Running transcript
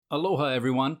Aloha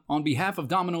everyone. On behalf of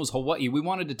Domino's Hawaii, we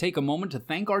wanted to take a moment to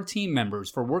thank our team members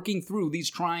for working through these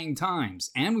trying times,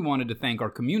 and we wanted to thank our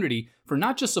community for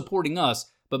not just supporting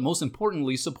us, but most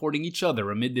importantly supporting each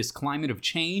other amid this climate of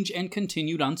change and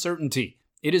continued uncertainty.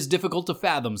 It is difficult to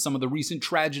fathom some of the recent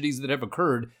tragedies that have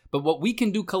occurred, but what we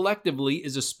can do collectively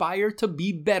is aspire to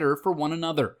be better for one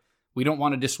another. We don't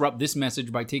want to disrupt this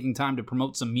message by taking time to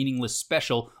promote some meaningless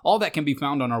special, all that can be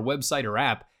found on our website or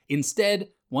app. Instead,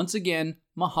 once again,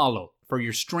 mahalo for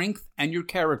your strength and your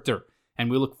character. And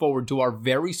we look forward to our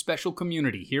very special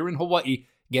community here in Hawaii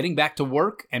getting back to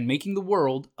work and making the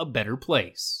world a better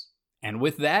place. And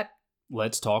with that,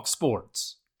 let's talk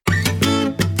sports.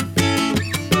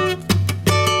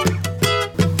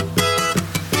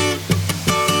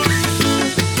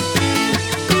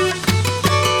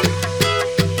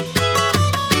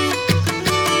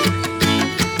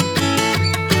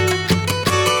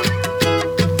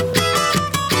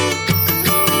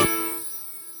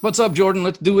 What's up, Jordan?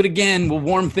 Let's do it again. We'll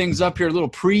warm things up here, a little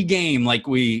pre-game like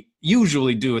we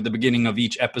usually do at the beginning of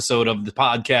each episode of the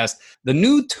podcast. The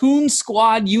new Toon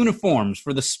Squad uniforms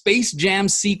for the Space Jam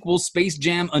sequel, Space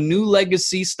Jam: A New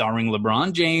Legacy, starring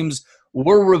LeBron James,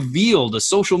 were revealed. A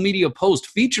social media post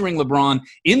featuring LeBron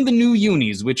in the new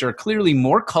unis, which are clearly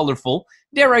more colorful,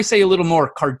 dare I say a little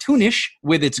more cartoonish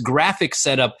with its graphic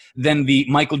setup than the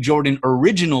Michael Jordan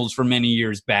originals for many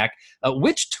years back.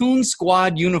 Which Toon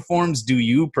Squad uniforms do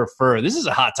you prefer? This is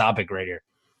a hot topic right here.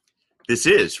 This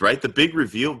is, right? The big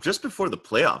reveal just before the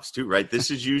playoffs, too, right?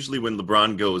 This is usually when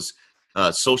LeBron goes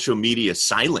social media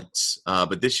silence.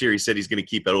 But this year he said he's going to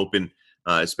keep it open,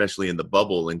 especially in the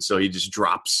bubble. And so he just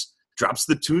drops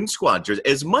the Toon Squad jersey.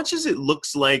 As much as it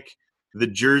looks like the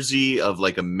jersey of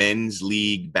like a men's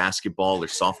league basketball or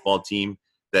softball team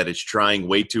that is trying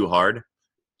way too hard,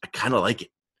 I kind of like it.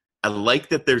 I like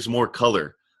that there's more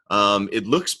color. It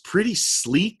looks pretty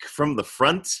sleek from the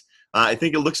front. I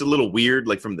think it looks a little weird,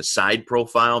 like from the side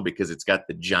profile, because it's got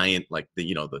the giant, like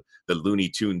the Looney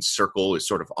Tunes circle is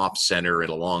sort of off center and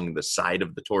along the side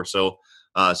of the torso.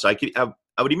 So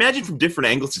I would imagine from different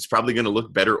angles, it's probably going to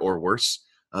look better or worse.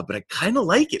 But I kind of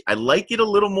like it. I like it a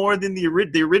little more than the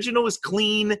original is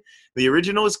clean. The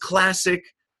original is classic.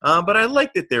 But I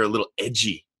like that they're a little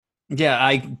edgy. Yeah,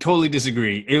 I totally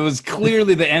disagree. It was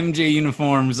clearly the MJ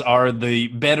uniforms are the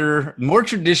better, more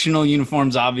traditional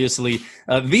uniforms, obviously.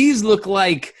 These look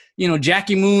like,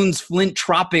 Jackie Moon's Flint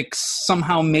Tropics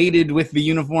somehow mated with the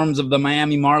uniforms of the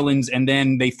Miami Marlins and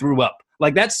then they threw up.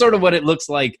 Like, that's sort of what it looks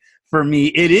like for me.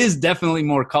 It is definitely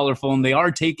more colorful, and they are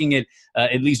taking it,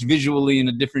 at least visually, in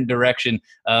a different direction.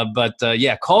 But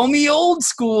call me old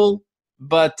school.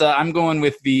 But I'm going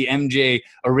with the MJ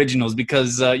originals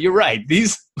because you're right.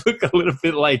 These look a little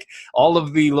bit like all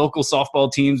of the local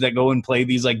softball teams that go and play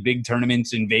these like big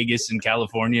tournaments in Vegas and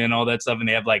California and all that stuff. And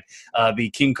they have like the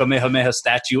King Kamehameha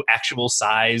statue, actual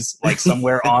size, like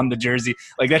somewhere on the jersey.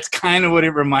 Like that's kind of what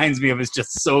it reminds me of. It's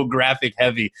just so graphic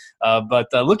heavy. But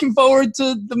looking forward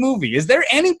to the movie. Is there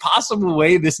any possible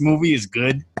way this movie is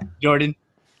good, Jordan?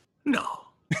 No,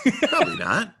 probably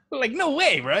not. Like no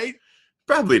way, right?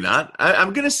 Probably not.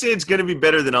 I'm going to say it's going to be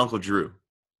better than Uncle Drew.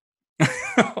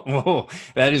 Whoa,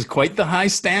 that is quite the high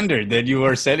standard that you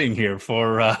are setting here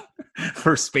for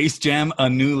Space Jam: A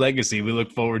New Legacy. We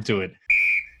look forward to it.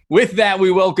 With that,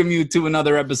 we welcome you to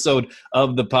another episode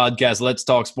of the podcast, Let's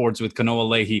Talk Sports with Kanoa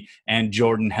Leahy and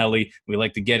Jordan Helly. We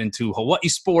like to get into Hawaii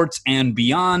sports and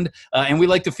beyond, and we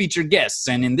like to feature guests.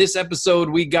 And in this episode,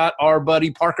 we got our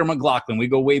buddy Parker McLaughlin. We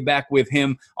go way back with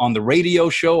him on the radio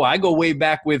show. I go way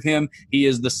back with him. He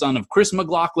is the son of Chris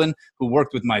McLaughlin, who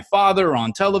worked with my father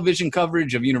on television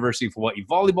coverage of University of Hawaii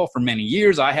volleyball for many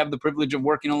years. I have the privilege of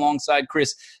working alongside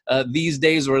Chris these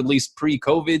days, or at least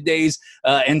pre-COVID days.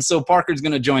 And so Parker's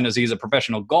going to join us. He's a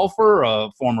professional golfer, a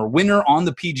former winner on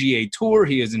the PGA Tour.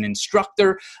 He is an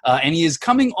instructor, and he is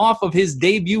coming off of his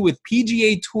debut with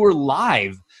PGA Tour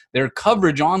Live, their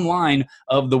coverage online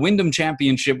of the Wyndham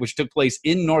Championship, which took place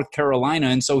in North Carolina.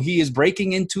 And so he is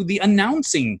breaking into the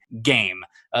announcing game.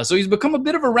 So he's become a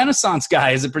bit of a renaissance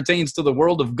guy as it pertains to the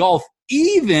world of golf,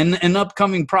 even an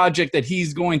upcoming project that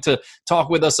he's going to talk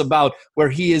with us about where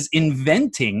he is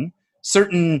inventing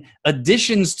certain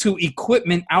additions to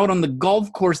equipment out on the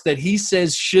golf course that he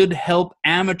says should help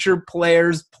amateur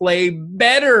players play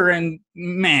better. And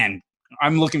man,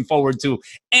 I'm looking forward to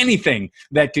anything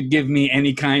that could give me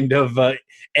any kind of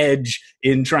edge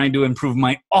in trying to improve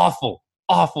my awful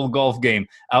golf game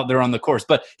out there on the course.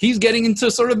 But he's getting into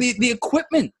sort of the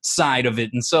equipment side of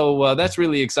it. And so that's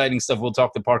really exciting stuff. We'll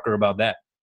talk to Parker about that.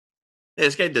 Yeah,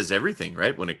 this guy does everything,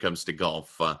 right, when it comes to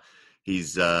golf.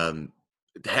 He's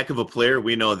heck of a player.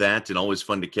 We know that, and always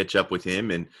fun to catch up with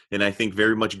him. And I think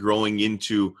very much growing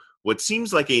into what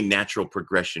seems like a natural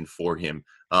progression for him.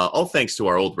 All thanks to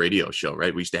our old radio show,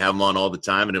 right? We used to have him on all the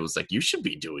time, and it was like, you should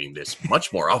be doing this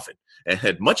much more often and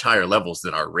at much higher levels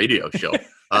than our radio show.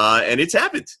 And it's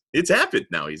happened. It's happened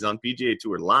now. He's on PGA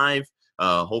Tour Live.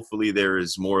 Hopefully there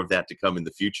is more of that to come in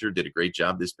the future. Did a great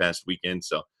job this past weekend.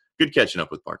 So good catching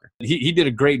up with Parker. He did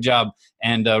a great job,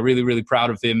 and really, really proud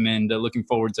of him, and looking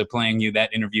forward to playing you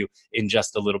that interview in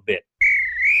just a little bit.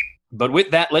 But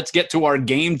with that, let's get to our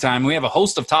game time. We have a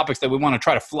host of topics that we want to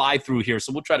try to fly through here,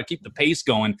 so we'll try to keep the pace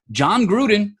going. Jon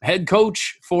Gruden, head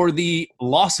coach for the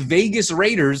Las Vegas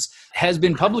Raiders, has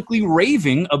been publicly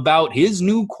raving about his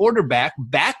new quarterback,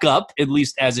 backup, at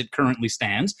least as it currently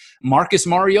stands, Marcus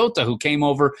Mariota, who came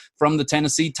over from the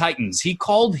Tennessee Titans. He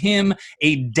called him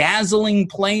a dazzling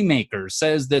playmaker,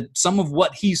 says that some of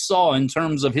what he saw in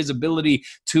terms of his ability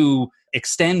to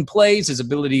extend plays, his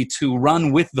ability to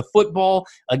run with the football.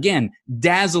 Again,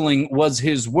 dazzling was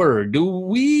his word. Do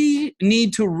we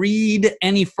need to read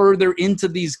any further into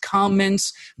these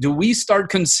comments? Do we start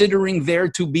considering there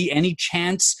to be any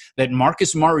chance that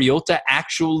Marcus Mariota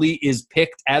actually is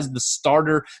picked as the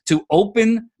starter to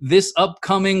open this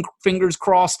upcoming, fingers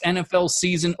crossed, NFL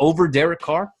season over Derek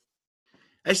Carr?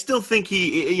 I still think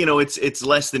it's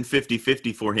less than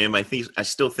 50-50 for him. I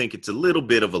still think it's a little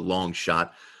bit of a long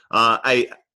shot.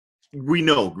 We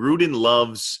know Gruden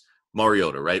loves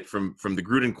Mariota, right? From the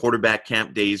Gruden quarterback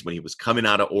camp days when he was coming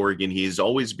out of Oregon, he has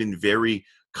always been very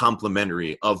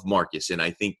complimentary of Marcus. And I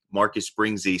think Marcus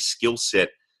brings a skill set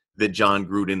that Jon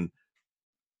Gruden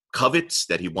covets,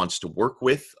 that he wants to work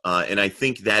with. And I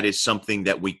think that is something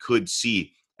that we could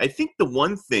see. I think the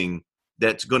one thing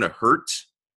that's going to hurt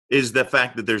is the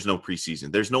fact that there's no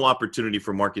preseason. There's no opportunity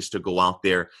for Marcus to go out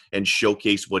there and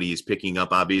showcase what he is picking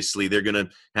up. Obviously, they're going to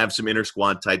have some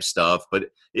inter-squad type stuff,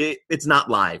 but it's not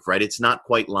live, right? It's not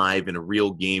quite live in a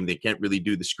real game. They can't really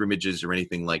do the scrimmages or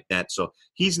anything like that. So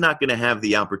he's not going to have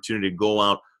the opportunity to go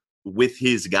out with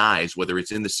his guys, whether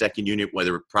it's in the second unit,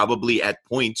 whether probably at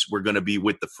points we're going to be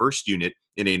with the first unit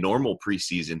in a normal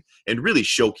preseason, and really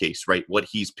showcase, right, what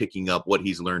he's picking up, what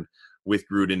he's learned with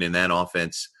Gruden in that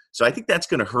offense. So I think that's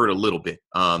going to hurt a little bit.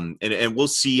 And we'll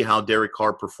see how Derek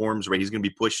Carr performs, right? He's going to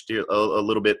be pushed a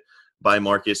little bit by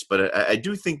Marcus, but I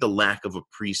do think the lack of a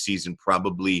preseason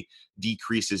probably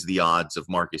decreases the odds of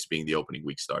Marcus being the opening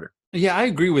week starter. Yeah, I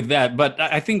agree with that. But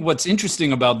I think what's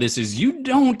interesting about this is you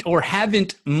don't or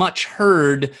haven't much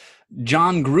heard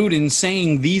Jon Gruden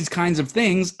saying these kinds of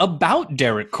things about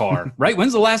Derek Carr, right?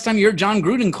 When's the last time you heard Jon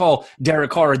Gruden call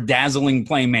Derek Carr a dazzling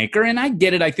playmaker? And I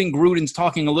get it. I think Gruden's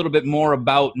talking a little bit more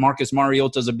about Marcus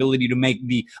Mariota's ability to make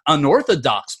the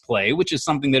unorthodox play, which is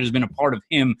something that has been a part of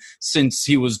him since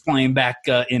he was playing back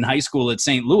in high school at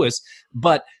St. Louis.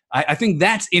 But I think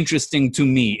that's interesting to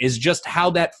me, is just how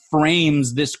that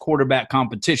frames this quarterback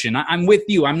competition. I'm with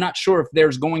you. I'm not sure if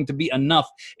there's going to be enough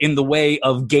in the way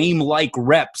of game-like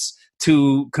reps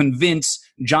to convince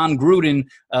Jon Gruden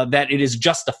that it is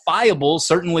justifiable,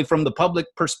 certainly from the public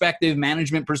perspective,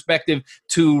 management perspective,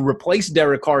 to replace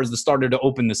Derek Carr as the starter to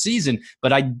open the season.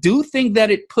 But I do think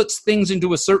that it puts things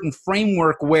into a certain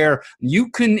framework where you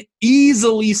can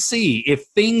easily see if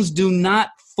things do not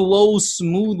flow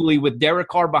smoothly with Derek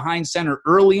Carr behind center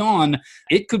early on,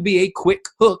 it could be a quick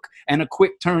hook and a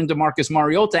quick turn to Marcus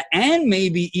Mariota, and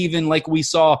maybe even like we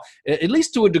saw, at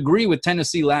least to a degree with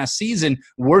Tennessee last season,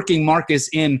 working Marcus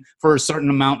in for a certain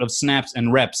amount of snaps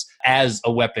and reps as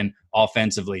a weapon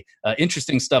offensively.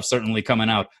 Interesting stuff certainly coming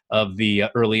out of the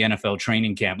early NFL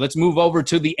training camp. Let's move over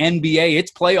to the NBA.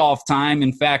 It's playoff time.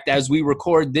 In fact, as we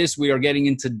record this, we are getting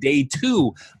into day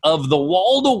 2 of the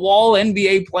wall-to-wall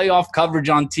NBA playoff coverage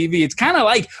on TV. It's kind of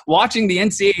like watching the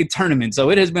NCAA tournament. So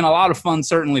it has been a lot of fun,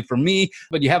 certainly for me,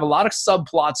 but you have a lot of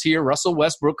subplots here. Russell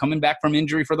Westbrook coming back from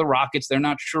injury for the Rockets. They're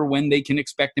not sure when they can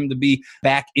expect him to be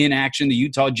back in action. The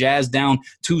Utah Jazz down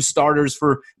 2 starters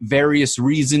for various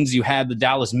reasons. You have the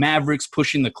Dallas Mavericks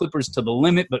pushing the Clippers to the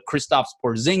limit, but Kristaps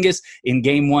Porzingis in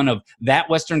game 1 of that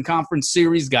Western Conference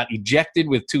series got ejected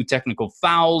with 2 technical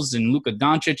fouls, and Luka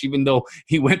Doncic, even though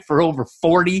he went for over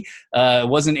 40,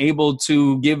 wasn't able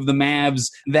to give the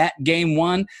Mavs that game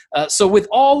 1. So with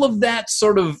all of that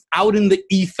sort of out in the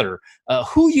ether,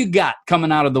 who you got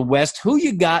coming out of the West? Who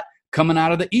you got coming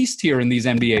out of the East here in these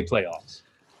NBA playoffs?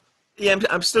 Yeah,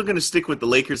 I'm still going to stick with the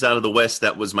Lakers out of the West.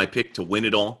 That was my pick to win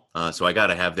it all. So I got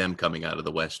to have them coming out of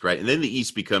the West, right? And then the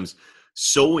East becomes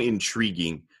so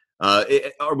intriguing.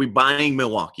 Are we buying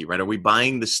Milwaukee, right? Are we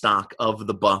buying the stock of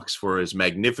the Bucks for as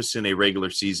magnificent a regular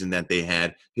season that they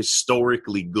had,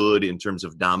 historically good in terms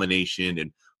of domination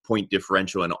and point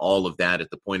differential and all of that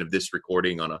at the point of this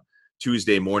recording on a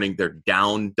Tuesday morning. They're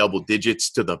down double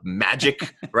digits to the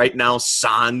Magic right now.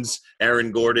 Sans,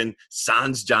 Aaron Gordon,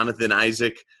 Sans, Jonathan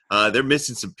Isaac. They're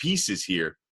missing some pieces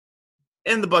here.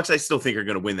 And the Bucks, I still think, are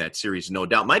going to win that series, no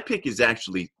doubt. My pick is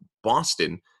actually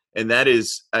Boston, and that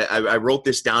is I wrote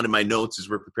this down in my notes as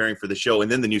we're preparing for the show,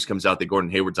 and then the news comes out that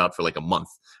Gordon Hayward's out for like a month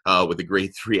with a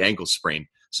grade 3 ankle sprain.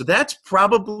 So that's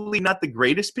probably not the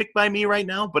greatest pick by me right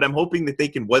now, but I'm hoping that they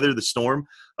can weather the storm,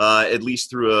 at least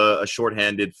through a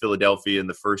shorthanded Philadelphia in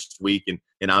the first week,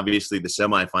 and obviously the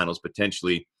semifinals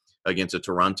potentially against a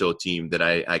Toronto team that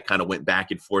I kind of went back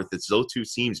and forth. It's those two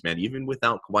teams, man, even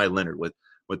without Kawhi Leonard, what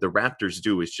the Raptors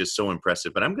do is just so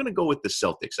impressive. But I'm going to go with the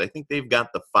Celtics. I think they've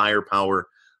got the firepower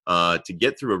to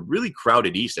get through a really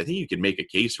crowded East. I think you can make a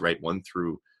case, right, 1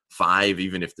 through 5,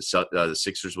 even if the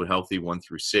Sixers were healthy, 1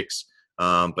 through 6.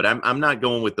 But I'm not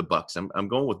going with the Bucks. I'm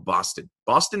going with Boston.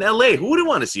 Boston, LA. Who wouldn't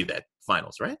want to see that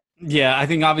finals, right? Yeah, I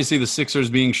think obviously the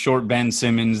Sixers being short Ben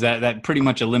Simmons, that pretty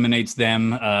much eliminates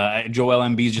them. Joel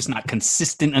Embiid is just not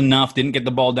consistent enough. Didn't get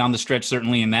the ball down the stretch,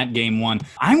 certainly in that game one.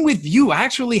 I'm with you. I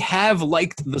actually have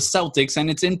liked the Celtics, and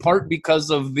it's in part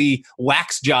because of the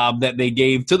wax job that they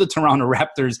gave to the Toronto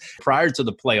Raptors prior to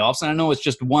the playoffs. And I know it's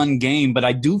just one game, but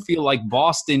I do feel like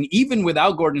Boston, even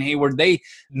without Gordon Hayward, they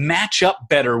match up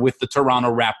better with the Toronto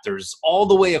Raptors all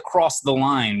the way across the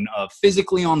line,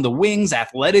 physically on the wings,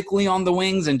 athletically on the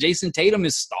wings, and Jason Tatum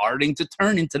is starting to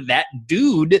turn into that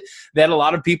dude that a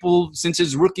lot of people since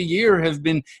his rookie year have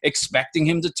been expecting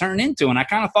him to turn into. And I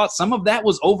kind of thought some of that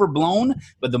was overblown,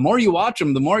 but the more you watch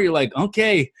him, the more you're like,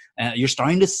 okay, you're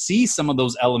starting to see some of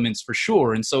those elements for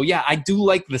sure. And so, yeah, I do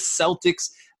like the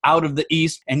Celtics out of the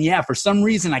East. And yeah, for some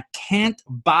reason, I can't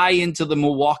buy into the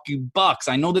Milwaukee Bucks.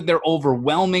 I know that they're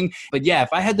overwhelming, but yeah, if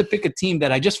I had to pick a team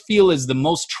that I just feel is the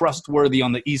most trustworthy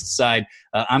on the East side,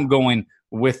 I'm going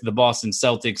with the Boston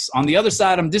Celtics. On the other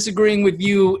side, I'm disagreeing with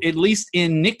you, at least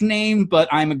in nickname, but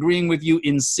I'm agreeing with you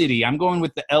in city. I'm going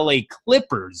with the LA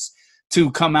Clippers to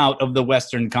come out of the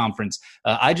Western Conference.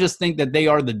 I just think that they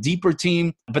are the deeper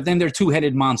team, but then they're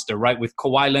two-headed monster, right? With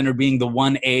Kawhi Leonard being the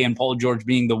 1A and Paul George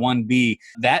being the 1B.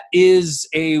 That is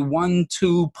a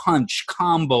 1-2 punch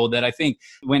combo that I think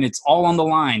when it's all on the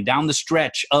line, down the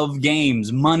stretch of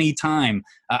games, money time,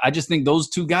 I just think those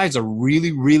two guys are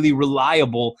really, really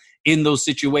reliable in those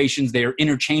situations. They are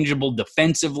interchangeable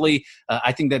defensively.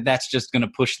 I think that that's just going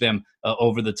to push them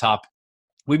over the top.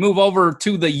 We move over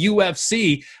to the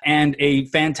UFC and a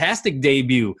fantastic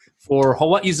debut for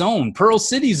Hawaii's own, Pearl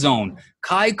City's own,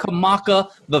 Kai Kamaka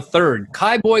III.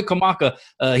 Kai Boy Kamaka,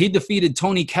 he defeated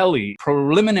Tony Kelly,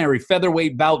 preliminary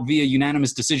featherweight bout via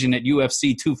unanimous decision at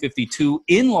UFC 252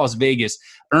 in Las Vegas,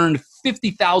 earned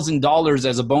 $50,000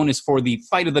 as a bonus for the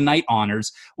Fight of the Night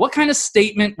honors. What kind of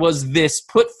statement was this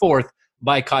put forth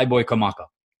by Kai Boy Kamaka?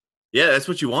 Yeah, that's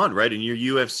what you want, right? In your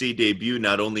UFC debut,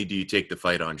 not only do you take the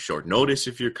fight on short notice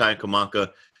if you're Kai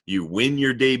Kamaka, you win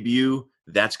your debut,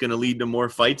 that's going to lead to more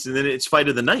fights, and then it's fight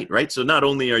of the night, right? So not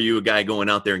only are you a guy going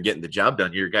out there and getting the job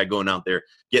done, you're a guy going out there,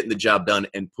 getting the job done,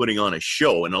 and putting on a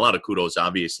show. And a lot of kudos,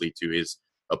 obviously, to his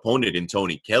opponent in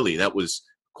Tony Kelly. That was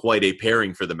quite a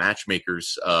pairing for the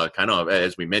matchmakers, kind of,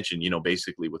 as we mentioned,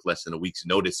 basically with less than a week's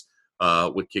notice,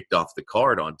 what kicked off the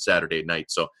card on Saturday night.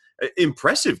 So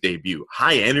impressive debut,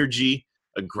 high energy,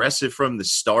 aggressive from the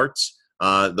start.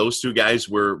 Those two guys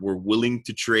were willing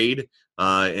to trade,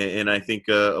 and I think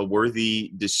a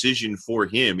worthy decision for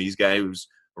him. He's a guy who's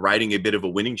riding a bit of a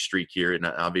winning streak here, and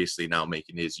obviously now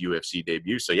making his UFC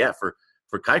debut. So yeah, for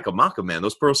Kai Kamaka, man,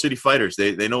 those Pearl City fighters,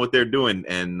 they know what they're doing,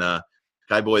 and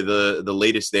Kai Boy the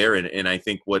latest there, and I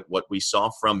think what we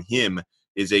saw from him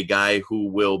is a guy who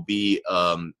will be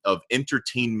of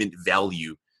entertainment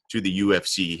value to the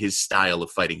UFC, his style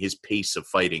of fighting, his pace of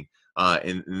fighting,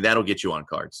 and that'll get you on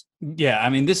cards. Yeah, I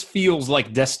mean, this feels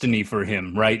like destiny for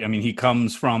him, right? I mean, he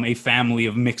comes from a family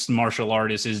of mixed martial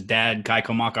artists. His dad, Kai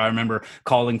Kamaka, I remember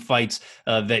calling fights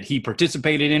that he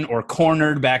participated in or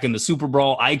cornered back in the Super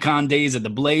Brawl icon days at the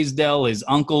Blaisdell. His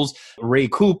uncles, Ray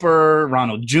Cooper,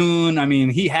 Ronald June. I mean,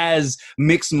 he has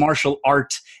mixed martial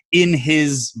art in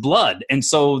his blood. And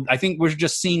so I think we're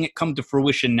just seeing it come to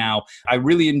fruition now. I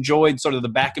really enjoyed sort of the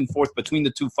back and forth between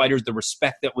the two fighters, the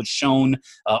respect that was shown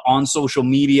on social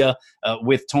media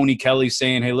with Tony Kelly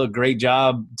saying, hey, look, great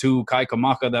job to Kai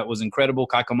Kamaka. That was incredible.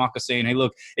 Kai Kamaka saying, hey,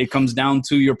 look, it comes down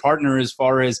to your partner as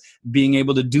far as being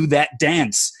able to do that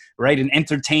dance, right, and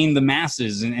entertain the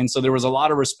masses. And so there was a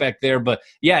lot of respect there. But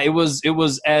yeah, it was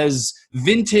as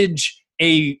vintage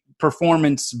a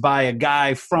performance by a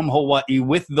guy from Hawaii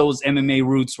with those MMA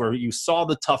roots where you saw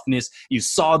the toughness, you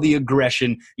saw the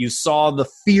aggression, you saw the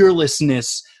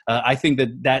fearlessness. I think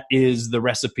that is the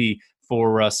recipe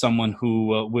for someone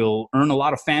who will earn a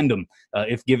lot of fandom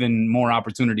if given more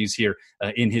opportunities here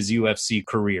in his UFC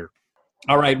career.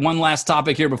 All right, one last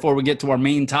topic here before we get to our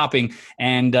main topic,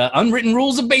 and unwritten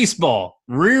rules of baseball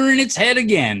rearing its head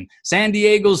again. San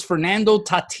Diego's Fernando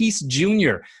Tatis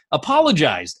Jr.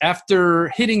 apologized after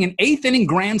hitting an eighth-inning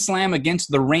grand slam against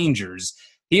the Rangers.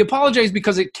 He apologized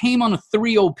because it came on a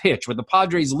 3-0 pitch with the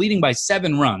Padres leading by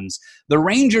 7 runs. The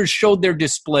Rangers showed their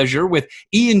displeasure with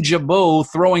Ian Gibaut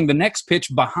throwing the next pitch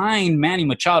behind Manny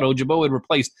Machado. Gibaut had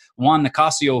replaced Juan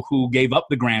Nicasio, who gave up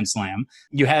the grand slam.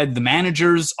 You had the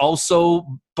managers also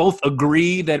both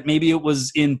agree that maybe it was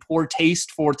in poor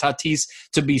taste for Tatis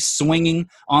to be swinging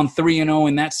on 3-0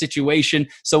 in that situation.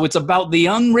 So it's about the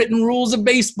unwritten rules of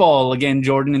baseball again,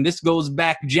 Jordan, and this goes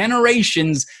back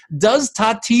generations. Does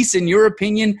Tatis, in your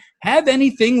opinion, have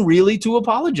anything really to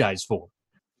apologize for?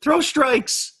 Throw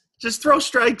strikes. Just throw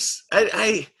strikes.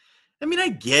 I mean, I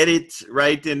get it,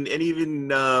 right? And even,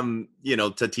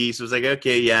 Tatis was like,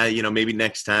 okay, yeah, maybe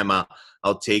next time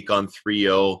I'll take on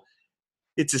 3-0.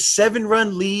 It's a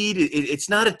 7-run lead. It's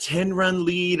not a 10-run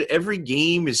lead. Every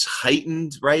game is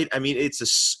heightened, right? I mean, it's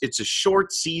a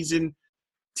short season.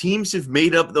 Teams have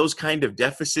made up those kind of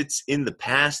deficits in the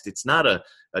past. It's not a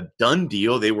done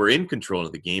deal. They were in control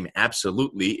of the game.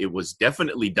 Absolutely. It was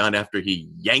definitely done after he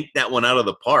yanked that one out of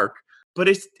the park. But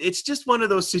it's just one of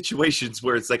those situations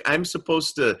where it's like, I'm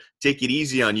supposed to take it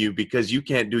easy on you because you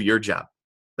can't do your job.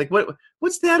 Like,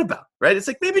 what's that about, right? It's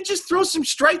like, maybe just throw some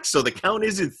strikes so the count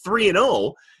isn't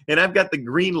 3-0, and I've got the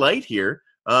green light here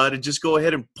to just go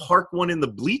ahead and park one in the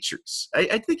bleachers.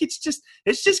 I think it's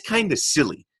just kind of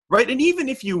silly, right? And even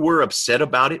if you were upset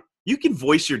about it, you can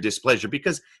voice your displeasure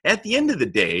because at the end of the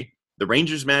day, the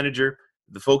Rangers manager,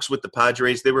 the folks with the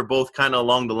Padres, they were both kind of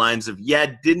along the lines of,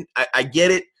 I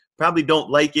get it, probably don't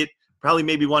like it, probably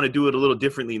maybe want to do it a little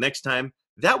differently next time.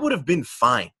 That would have been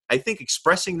fine. I think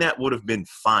expressing that would have been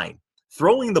fine.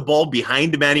 Throwing the ball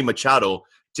behind Manny Machado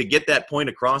to get that point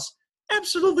across,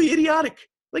 absolutely idiotic.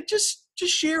 Like, just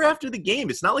share after the game.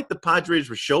 It's not like the Padres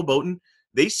were showboating.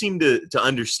 They seem to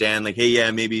understand, like, hey, yeah,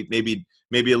 maybe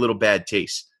a little bad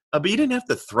taste. But you didn't have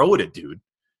to throw at a dude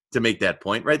to make that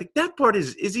point, right? Like, that part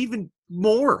is even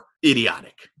more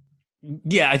idiotic.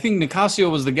 Yeah, I think Nicasio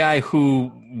was the guy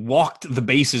who walked the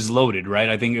bases loaded, right?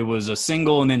 I think it was a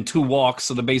single and then 2 walks,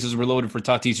 so the bases were loaded for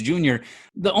Tatis Jr.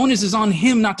 The onus is on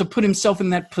him not to put himself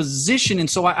in that position, and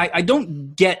so I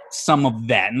don't get some of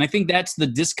that. And I think that's the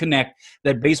disconnect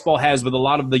that baseball has with a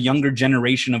lot of the younger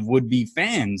generation of would-be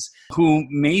fans who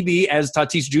maybe, as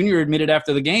Tatis Jr. admitted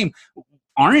after the game,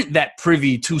 aren't that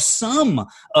privy to some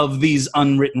of these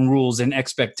unwritten rules and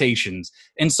expectations.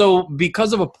 And so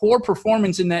because of a poor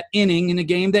performance in that inning in a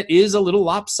game that is a little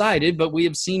lopsided, but we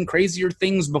have seen crazier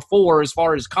things before as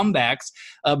far as comebacks,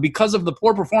 because of the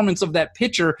poor performance of that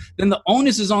pitcher, then the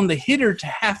onus is on the hitter to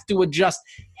have to adjust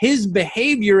his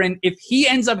behavior. And if he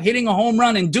ends up hitting a home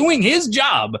run and doing his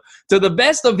job to the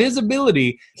best of his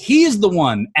ability, he is the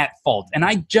one at fault. And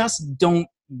I just don't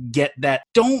get that.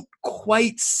 Don't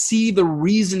quite see the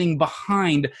reasoning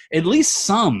behind at least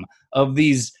some of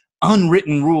these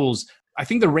unwritten rules. I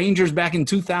think the Rangers back in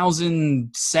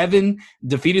 2007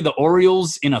 defeated the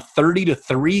Orioles in a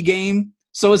 30-3 game.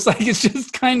 So it's like, it's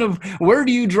just kind of, where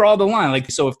do you draw the line?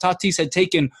 Like, so if Tatis had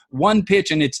taken one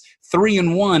pitch and it's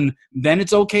 3-1, then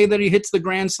it's okay that he hits the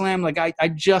grand slam. Like, I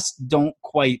just don't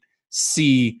quite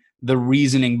see the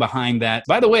reasoning behind that.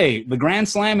 By the way, the grand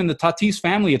slam in the Tatis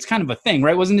family, it's kind of a thing,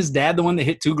 right? Wasn't his dad the one that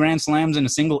hit 2 grand slams in a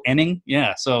single inning?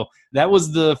 Yeah, so that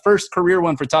was the first career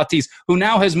one for Tatis, who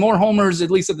now has more homers,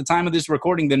 at least at the time of this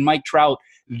recording, than Mike Trout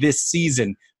this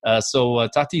season. So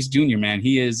Tatis Jr., man,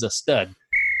 he is a stud.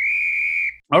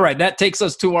 All right, that takes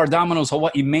us to our Domino's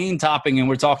Hawaii main topic, and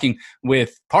we're talking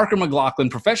with Parker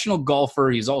McLachlin, professional golfer.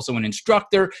 He's also an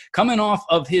instructor, coming off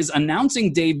of his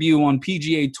announcing debut on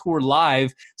PGA Tour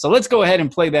Live. So let's go ahead and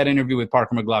play that interview with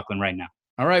Parker McLachlin right now.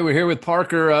 All right, we're here with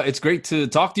Parker. It's great to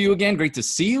talk to you again. Great to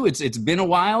see you. It's been a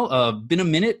while, been a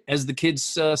minute, as the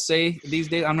kids say these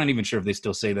days. I'm not even sure if they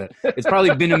still say that. It's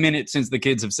probably been a minute since the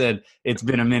kids have said it's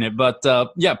been a minute. But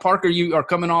yeah, Parker, you are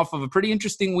coming off of a pretty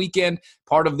interesting weekend,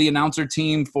 part of the announcer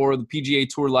team for the PGA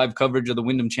Tour Live coverage of the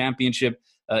Wyndham Championship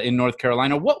in North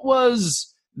Carolina. What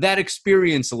was that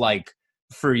experience like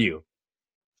for you?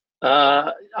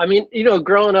 I mean,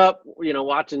 growing up,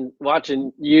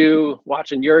 watching you,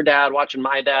 watching your dad, watching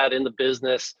my dad in the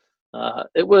business,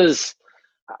 it was,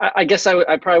 I guess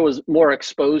I probably was more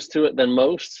exposed to it than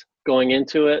most going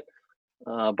into it.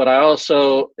 But I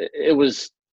also,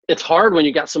 it's hard when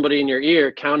you got somebody in your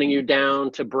ear counting you down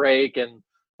to break and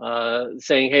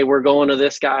saying, hey, we're going to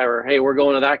this guy, or hey, we're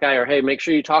going to that guy, or hey, make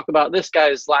sure you talk about this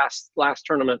guy's last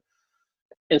tournament.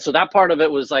 And so that part of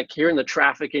it was like hearing the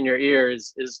traffic in your ear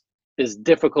is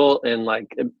difficult, and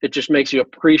like it just makes you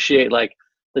appreciate like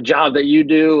the job that you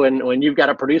do, and when you've got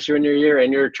a producer in your ear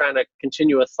and you're trying to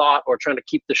continue a thought or trying to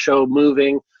keep the show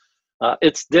moving.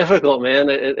 It's difficult, man.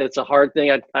 It's a hard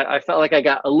thing. I felt like I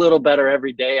got a little better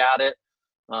every day at it.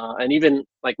 And even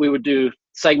like we would do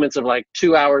segments of like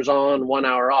 2 hours on, 1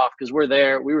 hour off, because we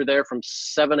were there from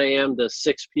 7 a.m. to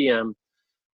 6 p.m.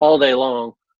 all day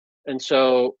long. And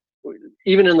so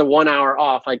even in the 1 hour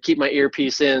off, I'd keep my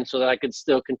earpiece in so that I could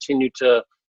still continue to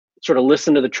sort of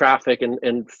listen to the traffic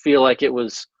and feel like it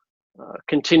was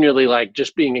continually like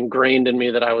just being ingrained in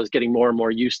me, that I was getting more and more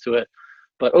used to it.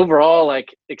 But overall,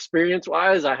 like experience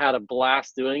wise, I had a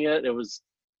blast doing it. It was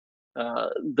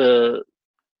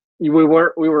we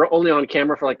were only on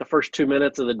camera for like the first 2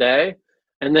 minutes of the day.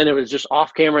 And then it was just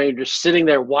off camera. You're just sitting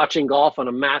there watching golf on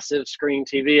a massive screen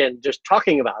TV and just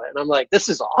talking about it. And I'm like, this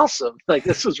is awesome. Like,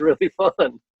 this was really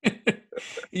fun.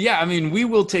 Yeah, I mean, we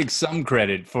will take some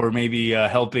credit for maybe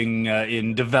helping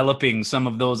in developing some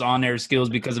of those on-air skills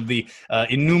because of the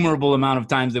innumerable amount of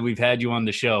times that we've had you on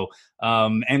the show.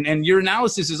 And your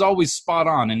analysis is always spot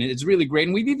on, and it's really great.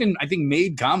 And we've even, I think,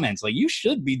 made comments like you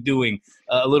should be doing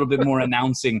a little bit more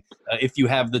announcing if you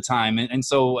have the time. And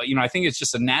so, I think it's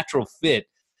just a natural fit.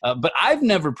 But I've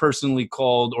never personally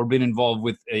called or been involved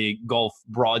with a golf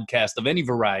broadcast of any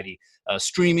variety,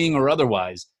 streaming or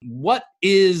otherwise. What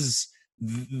is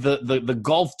the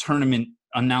golf tournament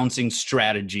announcing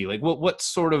strategy? Like what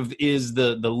sort of is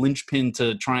the linchpin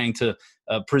to trying to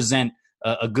present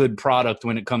a good product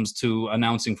when it comes to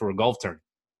announcing for a golf tournament?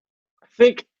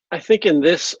 I think in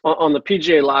this, on the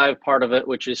PGA Live part of it,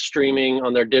 which is streaming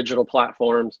on their digital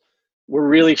platforms, we're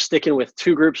really sticking with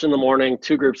 2 groups in the morning,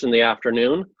 2 groups in the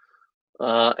afternoon.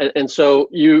 And so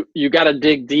you got to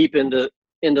dig deep into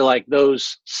like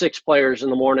those 6 players in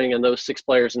the morning and those 6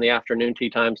 players in the afternoon tee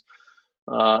times,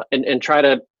 and try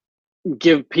to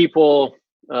give people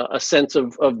a sense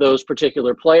of those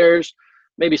particular players.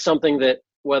 Maybe something that,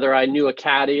 whether I knew a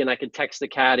caddy and I could text the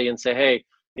caddy and say, hey,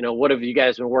 what have you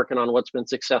guys been working on? What's been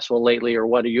successful lately? Or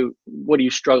what are you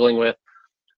struggling with?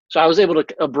 So I was able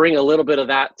to bring a little bit of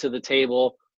that to the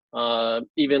table.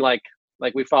 Even like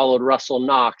we followed Russell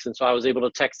Knox. And so I was able to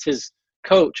text his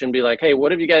coach and be like, hey,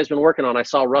 what have you guys been working on? I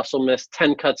saw Russell miss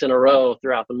 10 cuts in a row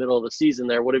throughout the middle of the season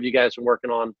there. What have you guys been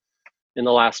working on in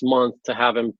the last month to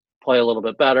have him play a little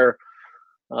bit better?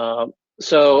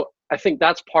 So I think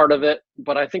that's part of it.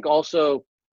 But I think also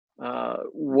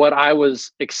what I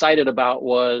was excited about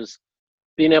was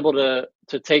being able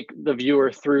to take the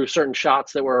viewer through certain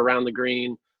shots that were around the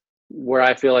green, where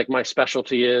I feel like my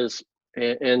specialty is,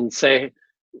 and say,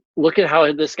 look at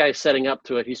how this guy's setting up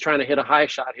to it. He's trying to hit a high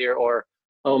shot here, or,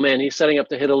 oh man, he's setting up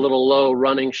to hit a little low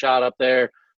running shot up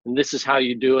there. And this is how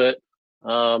you do it.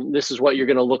 This is what you're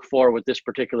going to look for with this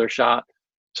particular shot.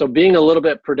 So being a little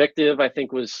bit predictive, I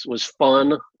think was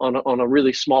fun on a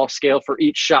really small scale for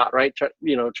each shot, right?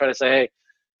 Try to say, hey,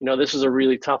 this is a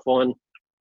really tough one.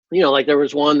 Like there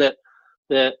was one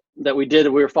that we did.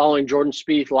 We were following Jordan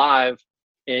Spieth live,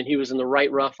 and he was in the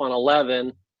right rough on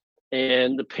 11,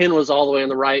 and the pin was all the way on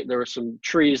the right. There were some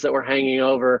trees that were hanging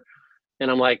over, and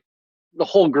I'm like, the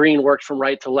whole green worked from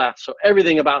right to left. So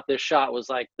everything about this shot was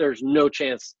like, there's no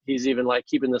chance he's even like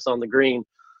keeping this on the green.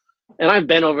 And I've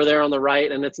been over there on the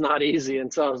right, and it's not easy.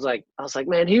 And so I was like,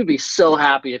 man, he would be so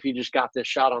happy if he just got this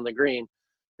shot on the green.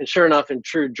 And sure enough, in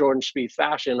true Jordan Spieth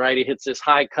fashion, right, he hits this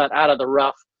high cut out of the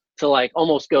rough to like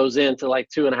almost goes into like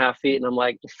 2.5 feet. And I'm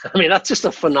like, I mean, that's just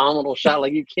a phenomenal shot.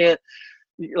 Like you can't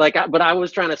but I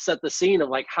was trying to set the scene of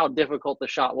like how difficult the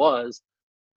shot was.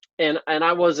 And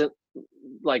I wasn't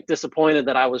like disappointed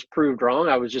that I was proved wrong.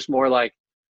 I was just more like,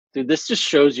 dude, this just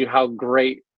shows you how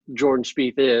great Jordan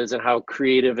Spieth is and how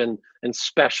creative and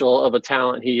special of a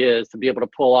talent he is to be able to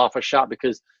pull off a shot,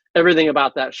 because everything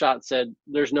about that shot said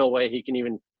there's no way he can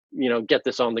even, get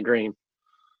this on the green.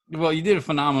 Well, you did a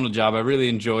phenomenal job. I really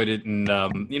enjoyed it. And,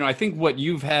 I think what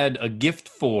you've had a gift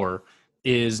for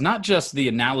is not just the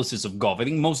analysis of golf. I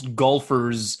think most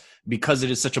golfers, because it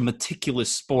is such a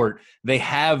meticulous sport, they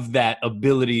have that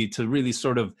ability to really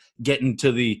sort of get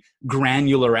into the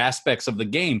granular aspects of the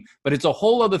game. But it's a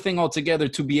whole other thing altogether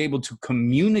to be able to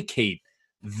communicate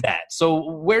that. So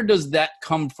where does that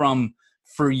come from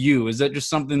for you? Is that just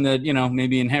something that,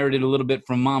 maybe inherited a little bit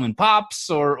from mom and pops,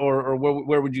 or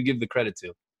where would you give the credit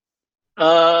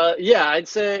to? Yeah, I'd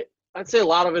say a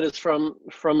lot of it is from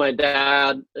my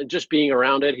dad, just being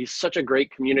around it. He's such a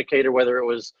great communicator, whether it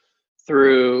was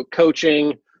through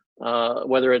coaching,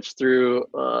 whether it's through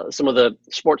some of the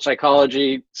sports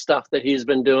psychology stuff that he's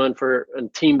been doing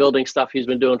and team building stuff he's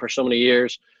been doing for so many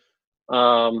years.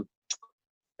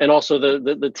 and also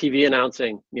the TV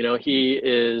announcing. You know, he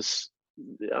is,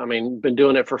 I mean, been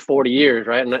doing it for 40 years,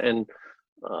 right?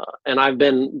 And I've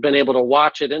been able to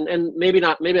watch it, and maybe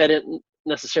I didn't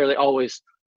necessarily always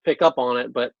pick up on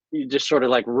it, but it just sort of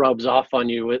like rubs off on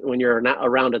you when you're not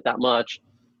around it that much.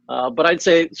 But I'd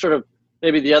say sort of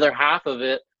maybe the other half of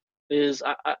it is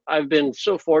I've been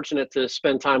so fortunate to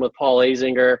spend time with Paul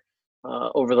Azinger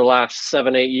over the last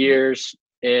 7-8 years,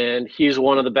 and he's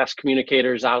one of the best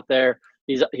communicators out there.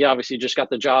 He obviously just got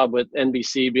the job with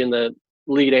NBC, being the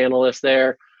lead analyst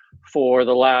there for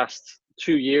the last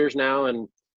 2 years now, and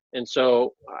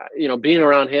so you know, being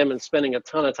around him and spending a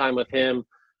ton of time with him,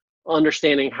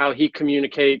 understanding how he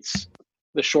communicates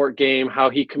the short game, how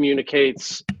he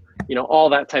communicates, you know, all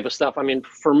that type of stuff. I mean,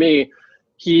 for me,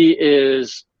 he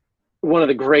is one of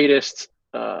the greatest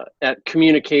at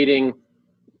communicating,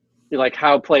 like,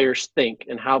 how players think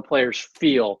and how players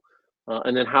feel,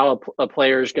 and then how a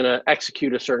player is going to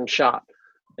execute a certain shot.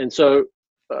 And so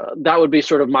that would be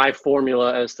sort of my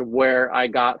formula as to where I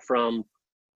got from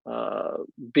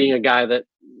being a guy that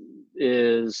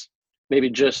is maybe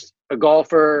just a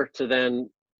golfer to then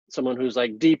someone who's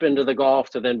like deep into the golf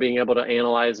to then being able to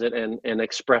analyze it and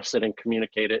express it and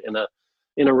communicate it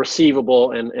in a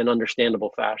receivable and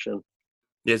understandable fashion.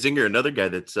 Yeah, Zinger, another guy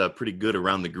that's pretty good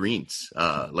around the greens,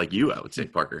 like you, I would say,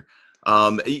 Parker.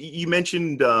 You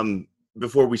mentioned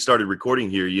before we started recording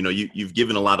here, you know, you've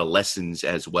given a lot of lessons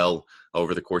as well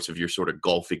over the course of your sort of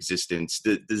golf existence.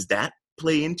 Does that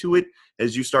play into it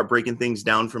as you start breaking things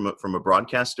down from a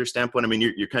broadcaster standpoint? I mean,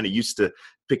 you're kind of used to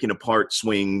picking apart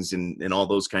swings and all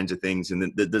those kinds of things. And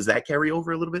then does that carry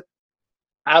over a little bit?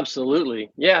 Absolutely.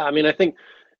 Yeah. I mean, I think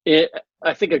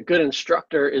a good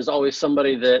instructor is always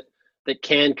somebody that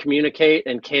can communicate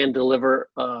and can deliver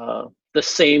the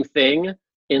same thing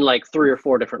in like 3 or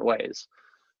 4 different ways.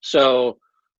 So,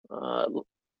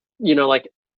 you know, like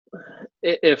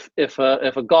if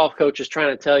a golf coach is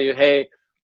trying to tell you, hey,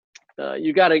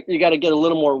 you gotta get a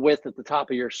little more width at the top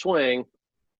of your swing,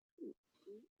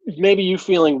 maybe you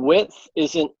feeling width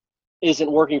isn't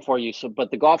working for you. So, but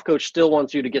the golf coach still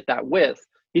wants you to get that width.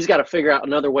 He's got to figure out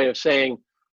another way of saying,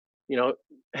 you know,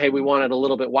 hey, we want it a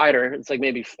little bit wider. It's like,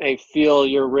 maybe, hey, feel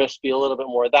your wrist be a little bit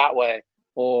more that way,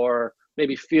 or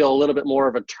maybe feel a little bit more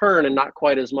of a turn and not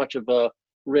quite as much of a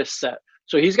wrist set.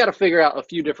 So he's got to figure out a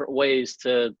few different ways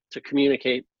to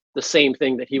communicate the same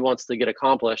thing that he wants to get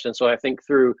accomplished. And so I think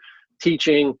through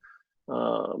teaching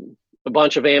a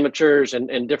bunch of amateurs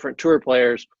and different tour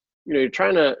players, you know, you're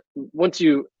trying to, once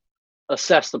you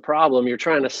assess the problem, you're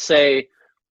trying to say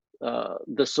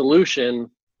the solution.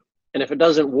 And if it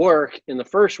doesn't work in the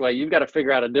first way, you've got to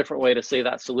figure out a different way to say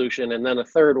that solution. And then a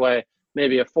third way,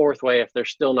 maybe a fourth way, if they're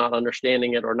still not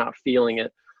understanding it or not feeling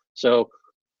it. So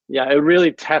yeah, it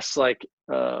really tests, like,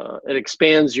 it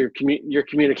expands your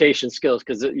communication skills,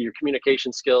 because your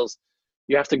communication skills,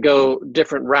 you have to go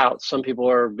different routes. Some people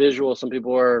are visual, some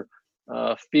people are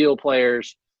feel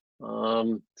players,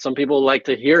 some people like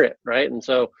to hear it, right? And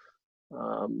so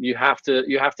you have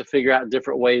to figure out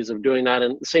different ways of doing that.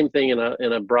 And the same thing in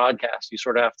a broadcast. You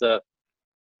sort of have to,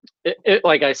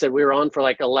 like I said, we were on for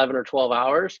like 11 or 12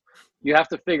 hours. You have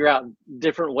to figure out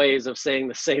different ways of saying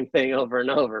the same thing over and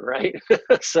over, right?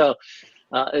 So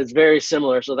it's very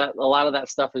similar. So that a lot of that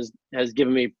stuff has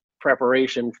given me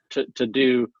preparation to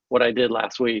do what I did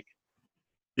last week.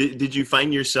 Did you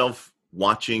find yourself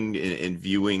watching and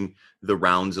viewing the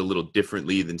rounds a little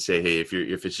differently than, say, hey, if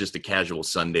it's just a casual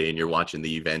Sunday and you're watching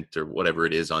the event or whatever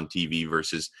it is on TV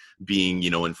versus being, you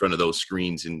know, in front of those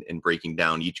screens and breaking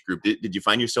down each group? Did you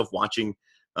find yourself watching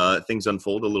things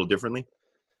unfold a little differently?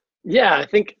 Yeah, I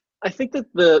think that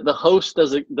the host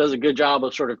does a good job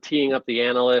of sort of teeing up the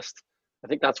analyst. I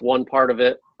think that's one part of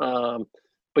it.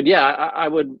 But yeah, I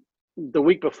would, the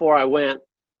week before I went,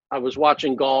 I was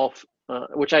watching golf,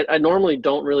 which I normally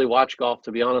don't really watch golf,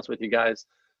 to be honest with you guys.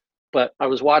 But I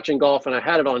was watching golf and I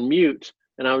had it on mute,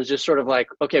 and I was just sort of like,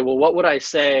 okay, well, what would I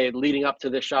say leading up to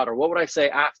this shot, or what would I say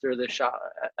after this shot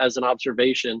as an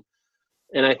observation?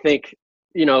 And I think,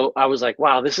 you know, I was like,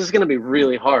 wow, this is going to be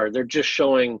really hard. They're just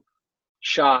showing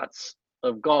shots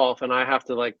of golf and I have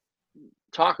to like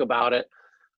talk about it.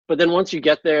 But then once you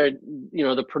get there, you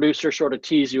know, the producer sort of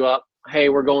tees you up. Hey,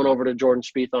 we're going over to Jordan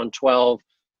Spieth on 12.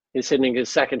 He's hitting his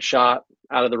second shot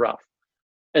out of the rough.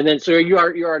 And then so you're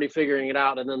already figuring it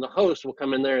out. And then the host will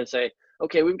come in there and say,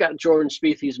 okay, we've got Jordan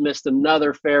Spieth. He's missed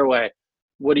another fairway.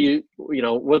 What do you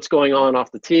know, what's going on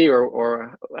off the tee,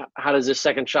 or how does this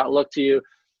second shot look to you?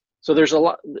 So there's a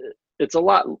lot, it's a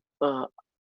lot,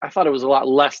 I thought it was a lot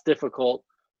less difficult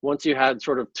once you had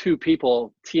sort of two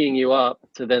people teeing you up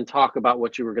to then talk about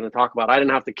what you were going to talk about. I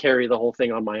didn't have to carry the whole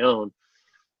thing on my own.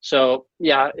 So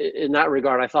yeah, in that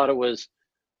regard, I thought it was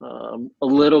a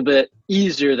little bit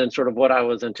easier than sort of what I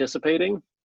was anticipating.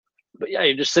 But yeah,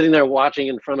 you're just sitting there watching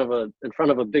in front of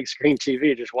a big screen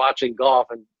TV, just watching golf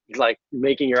and like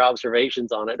making your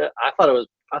observations on it. I thought it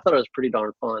was pretty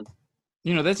darn fun.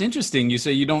 That's interesting. You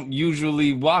say you don't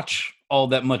usually watch all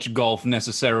that much golf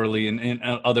necessarily in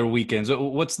other weekends.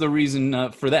 What's the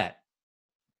reason for that?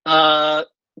 Uh,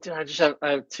 Dude, I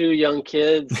have two young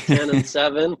kids, 10 and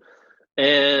 7,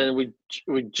 and we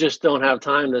just don't have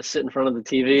time to sit in front of the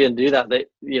TV and do that.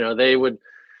 They would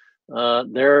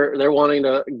they're wanting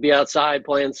to be outside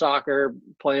playing soccer,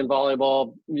 playing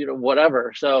volleyball,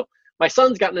 whatever. So my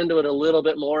son's gotten into it a little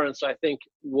bit more, and so I think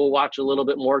we'll watch a little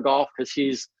bit more golf because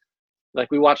he's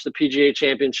like we watched the PGA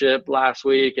Championship last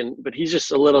week, but he's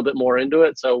just a little bit more into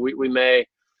it. So we may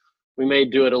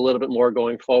do it a little bit more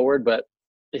going forward, but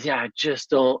yeah, I just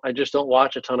don't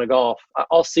watch a ton of golf.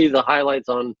 I'll see the highlights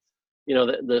on,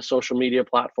 the social media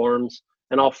platforms,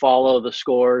 and I'll follow the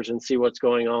scores and see what's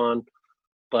going on.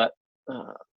 But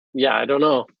uh, yeah, I don't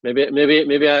know.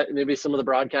 Maybe some of the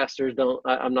broadcasters don't.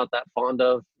 I'm not that fond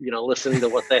of listening to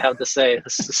what they have to say.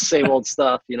 It's the same old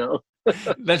stuff.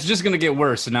 That's just going to get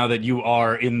worse now that you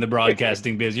are in the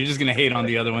broadcasting biz. You're just going to hate on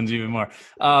the other ones even more.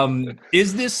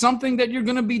 Is this something that you're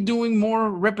going to be doing more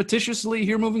repetitiously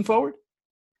here moving forward?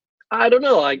 I don't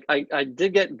know. I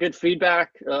did get good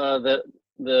feedback. The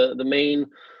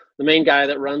main guy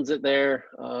that runs it there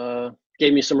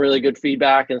gave me some really good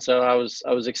feedback, and so I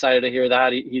was excited to hear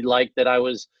that. He liked that I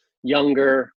was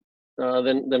younger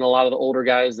than a lot of the older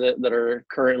guys that are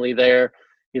currently there.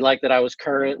 He liked that I was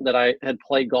current, that I had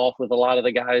played golf with a lot of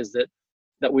the guys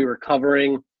that we were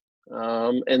covering,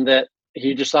 and that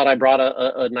he just thought I brought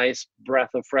a nice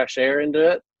breath of fresh air into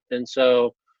it. And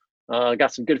so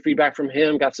got some good feedback from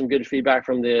him, got some good feedback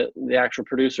from the actual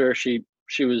producer. She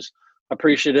was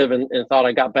appreciative and thought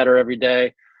I got better every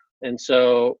day. And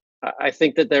so I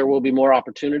think that there will be more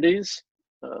opportunities.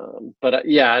 But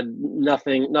yeah,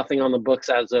 nothing on the books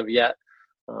as of yet.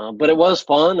 But it was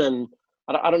fun, and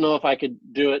I don't know if I could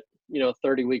do it,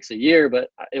 30 weeks a year, but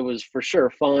it was for sure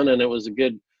fun, and it was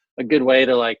a good way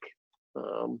to like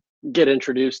get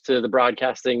introduced to the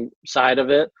broadcasting side of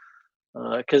it.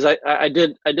 Because I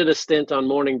did a stint on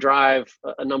Morning Drive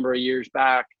a number of years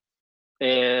back,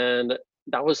 and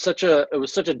it was such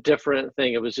a different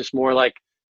thing. It was just more like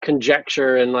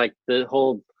conjecture and like the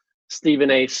whole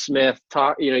Stephen A. Smith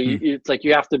talk. It's like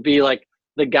you have to be like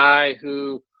the guy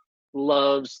who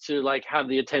loves to like have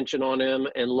the attention on him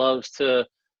and loves to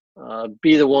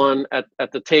be the one at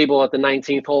the table at the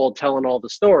 19th hole telling all the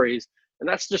stories, and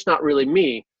that's just not really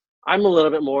me. I'm a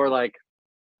little bit more like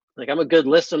I'm a good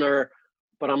listener,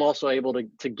 but I'm also able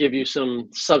to give you some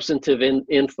substantive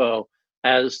info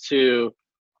as to,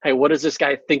 hey, what is this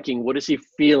guy thinking? What is he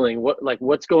feeling?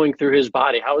 What's going through his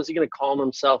body? How is he going to calm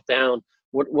himself down?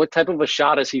 What type of a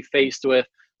shot is he faced with?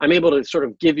 I'm able to sort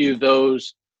of give you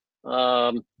those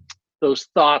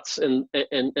thoughts and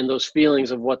those feelings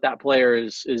of what that player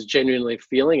is genuinely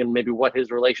feeling, and maybe what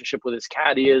his relationship with his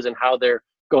caddy is, and how they're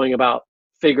going about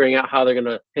figuring out how they're going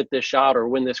to hit this shot or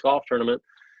win this golf tournament.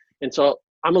 And so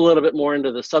I'm a little bit more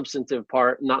into the substantive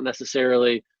part, not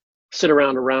necessarily sit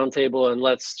around a round table and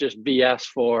let's just BS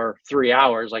for 3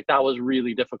 hours. Like that was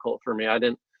really difficult for me.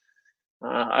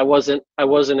 I wasn't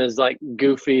as like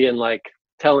goofy and like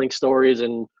telling stories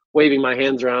and waving my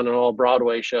hands around an all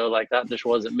Broadway show. Like that just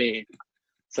wasn't me.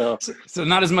 So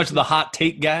not as much the hot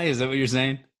take guy. Is that what you're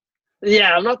saying?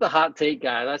 Yeah, I'm not the hot take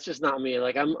guy. That's just not me.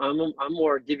 Like I'm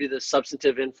more give you the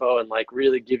substantive info and like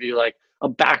really give you like a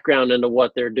background into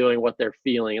what they're doing, what they're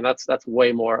feeling, and that's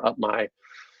way more up my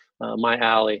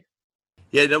alley.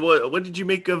 Yeah, now what did you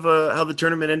make of how the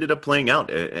tournament ended up playing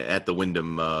out at the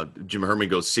Wyndham? Jim Herman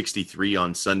goes 63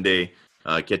 on Sunday,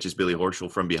 catches Billy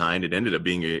Horschel from behind. It ended up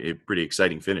being a pretty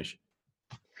exciting finish.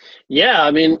 Yeah, I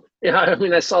mean,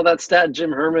 I saw that stat.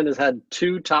 Jim Herman has had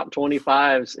 2 top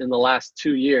 25s in the last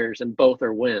 2 years, and both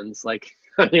are wins. Like,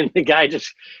 I mean, the guy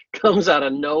just comes out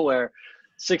of nowhere.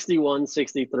 61,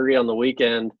 63 on the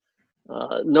weekend.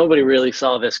 Nobody really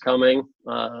saw this coming.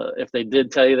 If they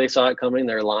did tell you they saw it coming,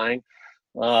 they're lying.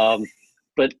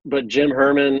 But Jim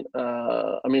Herman,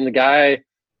 I mean, the guy,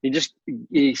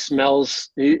 he smells.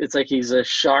 It's like he's a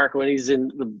shark when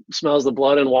smells the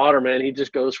blood and water. Man, he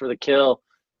just goes for the kill.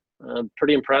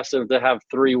 Pretty impressive to have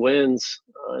 3 wins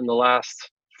in the last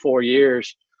 4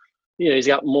 years. He's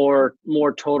got more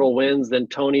total wins than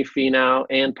Tony Finau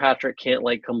and Patrick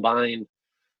Cantlake combined.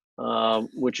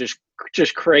 Which is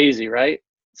just crazy, right?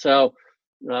 So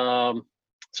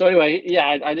anyway,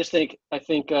 yeah, I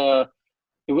think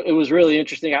it was really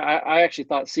interesting. I actually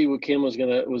thought Siwoo Kim was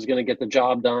gonna get the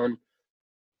job done.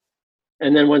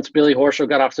 And then once Billy Horschel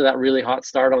got off to that really hot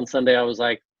start on Sunday, I was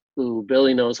like, ooh,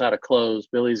 Billy knows how to close.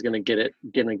 Billy's gonna get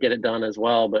it done as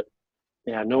well. But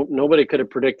yeah, nobody could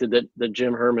have predicted that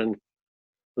Jim Herman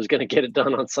was going to get it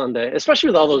done on Sunday, especially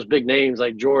with all those big names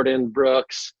like Jordan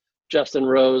Brooks, Justin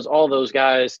Rose, all those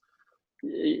guys.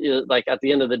 Like at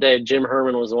the end of the day, Jim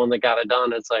Herman was the one that got it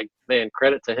done. It's like, man,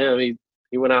 credit to him.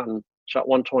 He went out and shot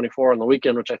 124 on the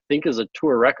weekend, which I think is a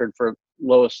tour record for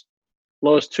lowest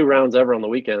 2 rounds ever on the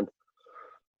weekend.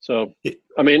 So,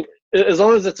 I mean, as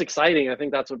long as it's exciting, I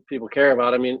think that's what people care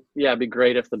about. I mean, yeah, it'd be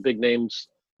great if the big names,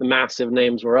 the massive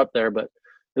names were up there, but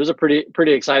it was a pretty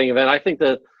exciting event. I think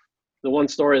the one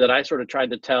story that I sort of tried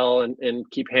to tell and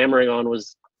keep hammering on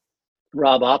was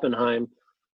Rob Oppenheim,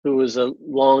 who was a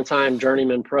longtime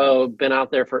journeyman pro, been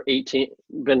out there for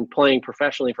been playing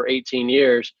professionally for 18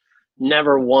 years.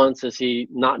 Never once has he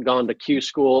not gone to Q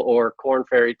School or Korn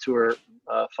Ferry Tour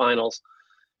finals.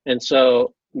 And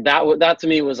so that to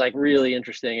me was like really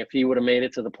interesting. If he would have made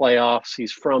it to the playoffs,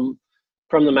 he's from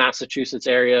the Massachusetts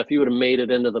area. If he would have made it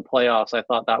into the playoffs, I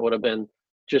thought that would have been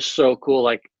just so cool.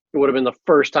 Like it would have been the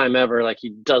first time ever, like he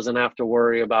doesn't have to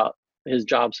worry about his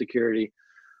job security.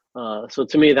 So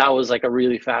to me, that was like a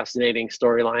really fascinating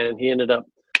storyline. And he ended up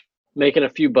making a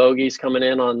few bogeys coming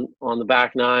in on the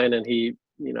back nine, and he,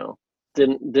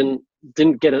 didn't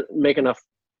make enough,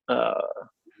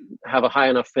 have a high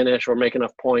enough finish or make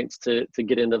enough points to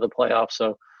get into the playoffs.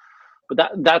 So, but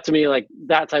that to me, like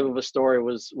that type of a story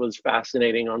was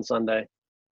fascinating on Sunday.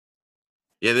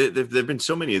 Yeah, there've been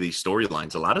so many of these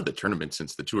storylines. A lot of the tournaments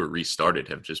since the tour restarted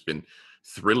have just been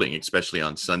thrilling, especially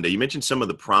on Sunday. You mentioned some of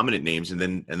the prominent names, and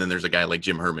then there's a guy like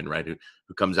Jim Herman, right,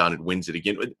 who comes out and wins it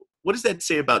again. What does that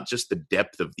say about just the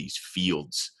depth of these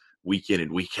fields week in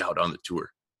and week out on the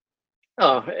tour?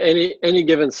 Oh, any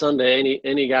given Sunday,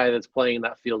 any guy that's playing in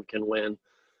that field can win.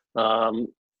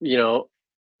 The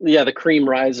cream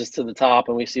rises to the top,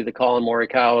 and we see the Colin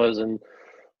Morikawas and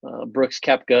Brooks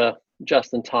Koepka,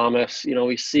 Justin Thomas.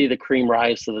 We see the cream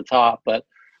rise to the top, but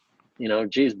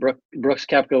Brooks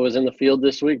Koepka was in the field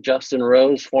this week. Justin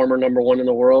Rose, former number 1 in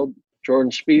the world.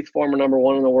 Jordan Spieth, former number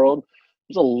 1 in the world.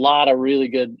 There's a lot of really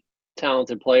good,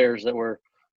 talented players that were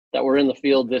in the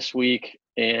field this week,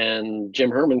 and Jim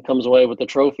Herman comes away with the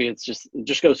trophy. It just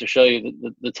goes to show you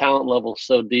that the talent level is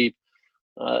so deep.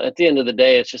 At the end of the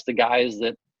day, it's just the guys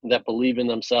that believe in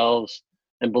themselves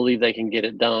and believe they can get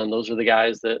it done. Those are the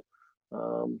guys that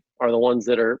are the ones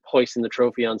that are hoisting the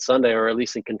trophy on Sunday, or at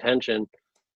least in contention.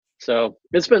 So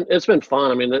it's been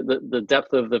fun. I mean, the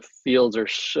depth of the fields are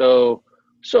so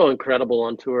incredible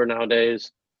on tour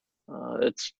nowadays.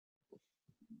 The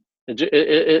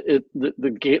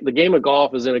game of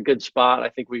golf is in a good spot. I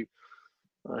think we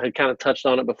had kind of touched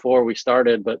on it before we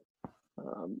started, but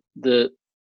the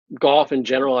golf in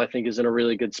general, I think, is in a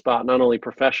really good spot, not only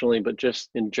professionally, but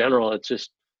just in general. It's just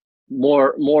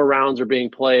more rounds are being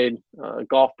played.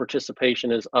 Golf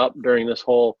participation is up during this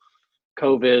whole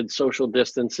COVID, social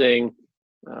distancing,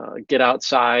 get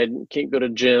outside, can't go to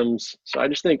gyms. So I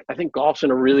think golf's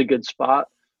in a really good spot.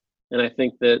 And I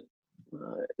think that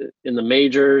in the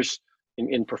majors,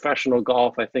 in professional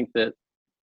golf, I think that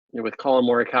with Colin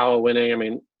Morikawa winning, I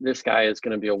mean, this guy is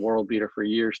going to be a world beater for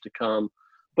years to come.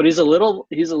 But he's a little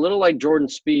like Jordan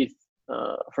Spieth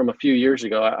from a few years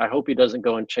ago. I hope he doesn't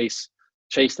go and chase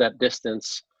that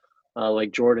distance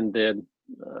like Jordan did.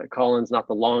 Colin's not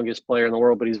the longest player in the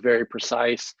world, but he's very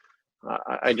precise.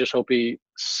 I just hope he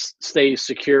stays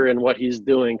secure in what he's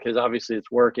doing, because obviously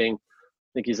it's working.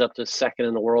 I think he's up to 2nd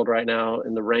in the world right now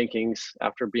in the rankings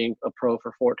after being a pro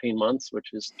for 14 months, which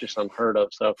is just unheard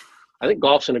of. So I think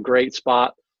golf's in a great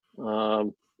spot,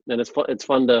 and it's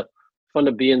fun to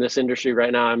be in this industry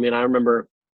right now. I mean, I remember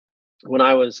when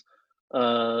I was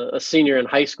a senior in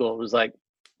high school, it was like,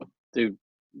 dude,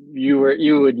 you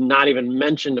would not even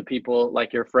mention to people,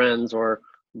 like your friends or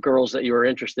girls that you were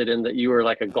interested in, that you were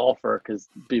like a golfer, because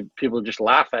people just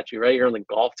laugh at you, right? You're on the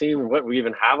golf team. What, we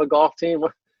even have a golf team?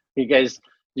 What, you guys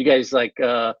like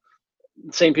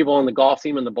same people on the golf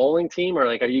team and the bowling team, or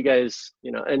like, are you guys,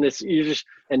 and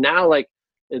and now like,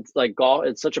 it's like golf,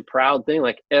 it's such a proud thing.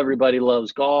 Like everybody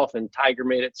loves golf, and Tiger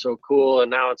made it so cool. And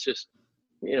now it's just,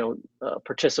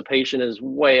 participation is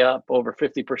way up, over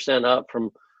 50% up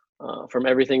from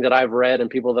everything that I've read and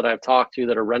people that I've talked to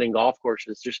that are running golf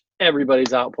courses. Just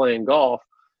everybody's out playing golf.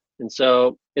 And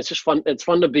so it's just fun. It's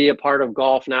fun to be a part of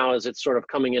golf now as it's sort of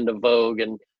coming into vogue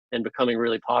and becoming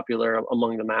really popular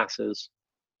among the masses.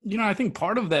 I think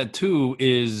part of that too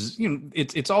is,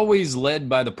 it's always led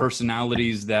by the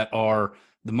personalities that are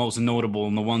the most notable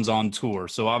and the ones on tour.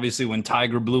 So obviously when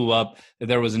Tiger blew up,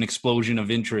 there was an explosion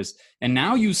of interest. And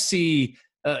now you see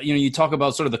you talk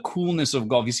about sort of the coolness of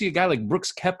golf. You see a guy like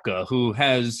Brooks Koepka who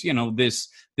has,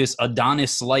 this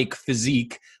Adonis-like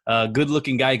physique,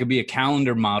 good-looking guy, could be a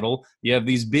calendar model. You have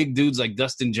these big dudes like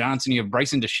Dustin Johnson. You have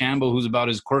Bryson DeChambeau, who's about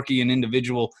as quirky an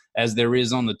individual as there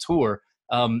is on the tour.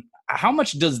 How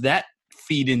much does that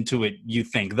feed into it, you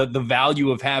think, the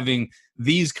value of having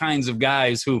these kinds of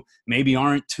guys who maybe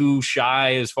aren't too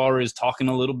shy as far as talking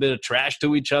a little bit of trash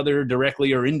to each other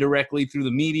directly or indirectly through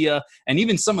the media, and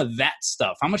even some of that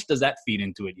stuff? How much does that feed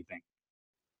into it, you think?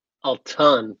 A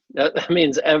ton. That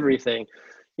means everything.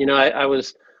 I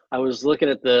was looking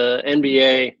at the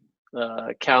NBA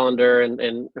calendar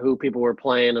and who people were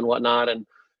playing and whatnot,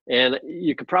 and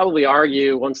you could probably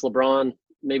argue, once LeBron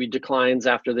maybe declines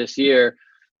after this year,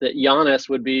 that Giannis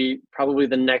would be probably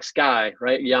the next guy,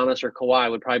 right? Giannis or Kawhi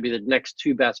would probably be the next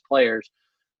two best players.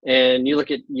 And you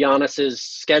look at Giannis's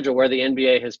schedule, where the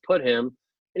NBA has put him,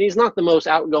 and he's not the most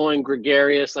outgoing,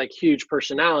 gregarious, like huge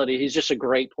personality. He's just a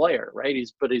great player, right?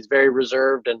 But he's very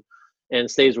reserved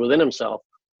and stays within himself.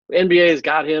 The NBA has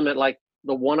got him at like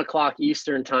the 1:00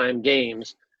 Eastern time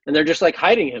games, and they're just like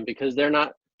hiding him because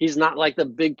he's not like the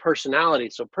big personality.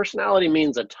 So personality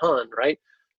means a ton, right?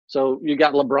 So you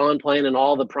got LeBron playing in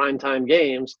all the primetime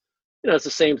games. It's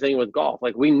the same thing with golf.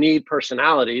 Like, we need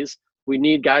personalities. We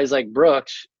need guys like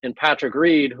Brooks and Patrick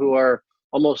Reed, who are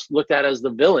almost looked at as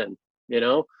the villain,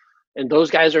 and those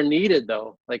guys are needed,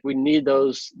 though. Like, we need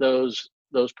those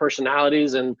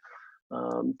personalities, and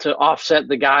to offset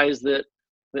the guys that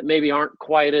maybe aren't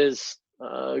quite as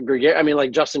gregarious. I mean,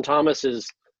 like Justin Thomas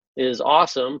is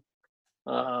awesome.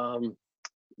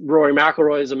 Rory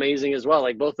McIlroy is amazing as well.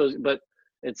 Like, both those, but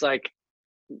it's like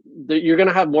you're going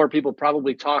to have more people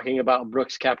probably talking about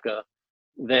Brooks Koepka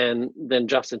than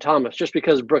Justin Thomas, just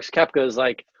because Brooks Koepka is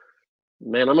like,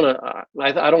 man,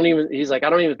 I don't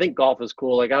even think golf is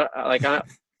cool. I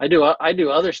do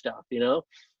other stuff,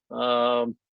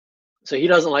 so he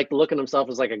doesn't like looking at himself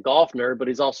as like a golf nerd, but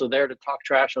he's also there to talk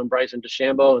trash on Bryson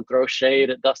DeChambeau and throw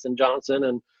shade at Dustin Johnson.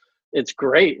 And it's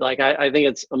great. Like, I think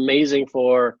it's amazing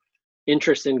for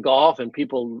interest in golf, and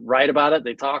people write about it,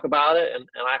 they talk about it, and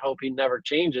I hope he never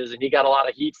changes. And he got a lot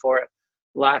of heat for it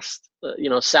last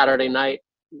Saturday night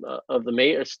of the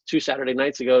major, 2 Saturday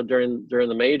nights ago during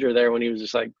the major there, when he was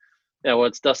just like, yeah,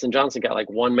 what's Dustin Johnson got, like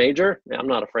one major? Yeah, I'm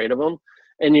not afraid of him.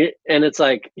 And it's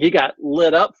like, he got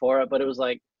lit up for it, but it was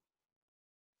like,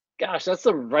 gosh, that's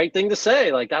the right thing to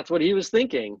say. Like, that's what he was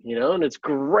thinking, and it's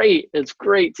great. It's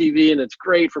great TV, and it's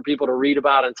great for people to read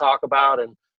about and talk about,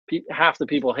 and half the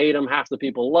people hate him, half the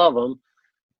people love him.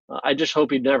 I just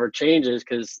hope he never changes,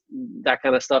 because that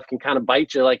kind of stuff can kind of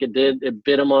bite you, like it did. It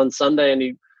bit him on Sunday, and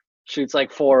he shoots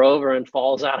like 4 over and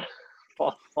falls out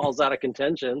of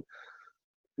contention.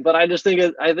 But I just think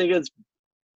it's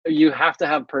you have to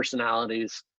have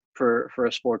personalities for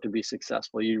a sport to be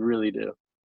successful. You really do.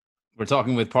 We're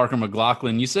talking with Parker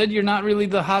McLachlin. You said you're not really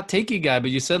the hot takey guy, but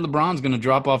you said LeBron's going to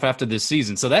drop off after this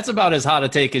season. So that's about as hot a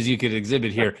take as you could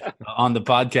exhibit here on the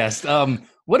podcast.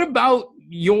 What about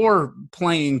your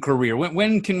playing career?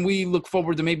 When can we look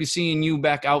forward to maybe seeing you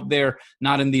back out there,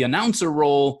 not in the announcer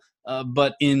role,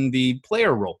 but in the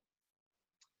player role?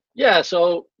 Yeah.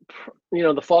 So,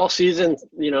 the fall season,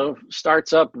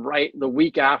 starts up right the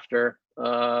week after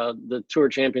the Tour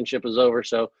Championship is over.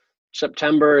 So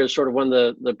September is sort of when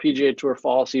the PGA Tour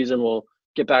fall season will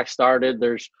get back started.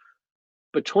 There's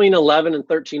between 11 and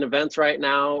 13 events right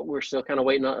now. We're still kind of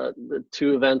waiting on the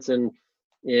 2 events in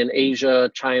Asia.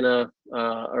 China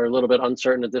are a little bit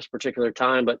uncertain at this particular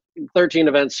time, but 13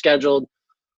 events scheduled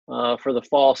for the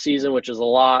fall season, which is a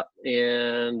lot.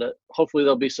 And hopefully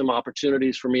there'll be some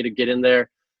opportunities for me to get in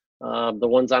there. The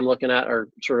ones I'm looking at are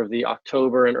sort of the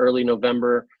October and early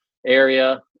November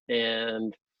area.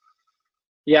 And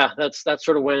yeah, that's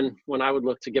sort of when I would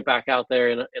look to get back out there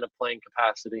in a playing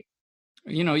capacity.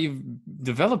 You've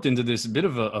developed into this bit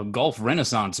of a golf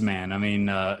renaissance man. I mean,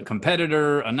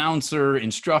 competitor, announcer,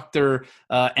 instructor,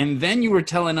 and then you were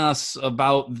telling us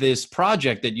about this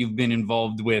project that you've been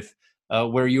involved with,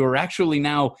 where you are actually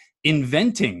now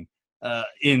inventing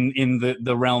in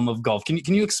the realm of golf. Can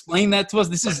you explain that to us?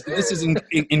 This is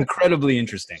incredibly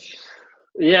interesting.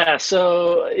 Yeah,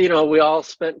 so we all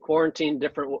spent quarantine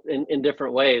in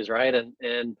different ways, right?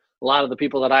 And a lot of the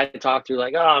people that I talk to,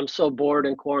 like, oh, I'm so bored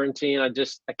in quarantine. I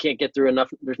can't get through enough.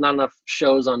 There's not enough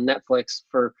shows on Netflix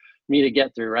for me to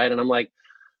get through, right? And I'm like,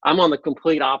 I'm on the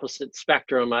complete opposite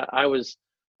spectrum. I was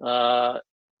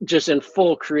just in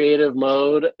full creative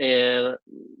mode, and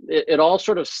it all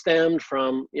sort of stemmed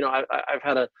from, I've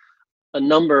had a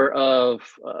number of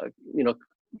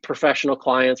professional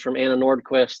clients, from Anna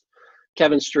Nordquist,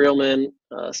 Kevin Streelman,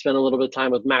 spent a little bit of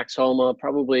time with Max Homa,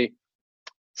 probably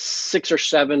 6 or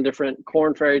 7 different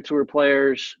Corn Ferry Tour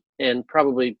players and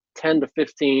probably 10 to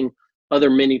 15 other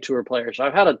mini tour players. So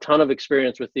I've had a ton of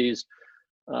experience with these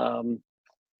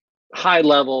high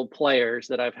level players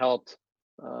that I've helped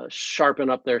sharpen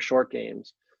up their short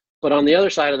games. But on the other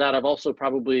side of that, I've also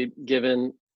probably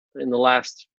given, in the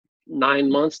last 9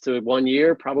 months to 1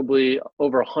 year, probably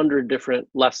over 100 different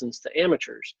lessons to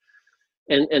amateurs.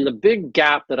 And the big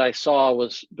gap that I saw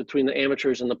was between the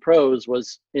amateurs and the pros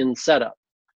was in setup.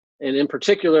 And in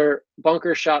particular,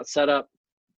 bunker shot setup,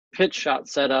 pitch shot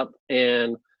setup,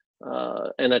 and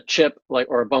a chip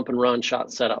or a bump and run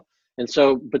shot setup. And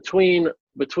so between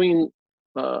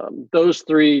those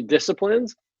 3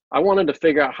 disciplines, I wanted to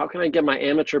figure out how can I get my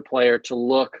amateur player to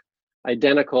look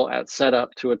identical at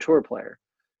setup to a tour player.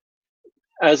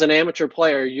 As an amateur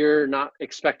player, you're not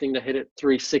expecting to hit it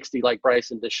 360 like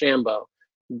Bryson DeChambeau.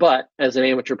 But as an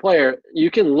amateur player, you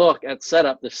can look at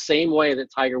setup the same way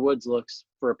that Tiger Woods looks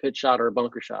for a pitch shot or a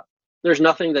bunker shot. There's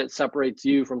nothing that separates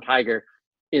you from Tiger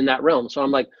in that realm. So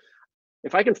I'm like,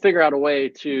 if I can figure out a way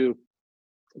to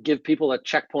give people a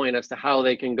checkpoint as to how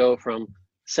they can go from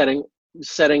setting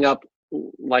up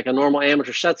like a normal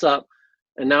amateur sets up,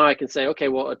 and now I can say, okay,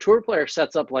 well, a tour player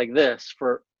sets up like this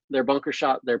for their bunker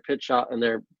shot, their pitch shot, and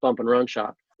their bump and run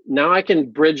shot. Now I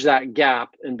can bridge that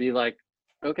gap and be like,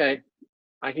 okay,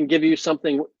 I can give you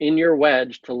something in your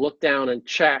wedge to look down and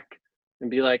check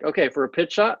and be like, okay, for a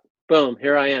pitch shot, boom,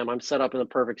 here I am. I'm set up in the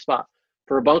perfect spot.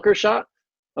 For a bunker shot,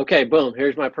 okay, boom,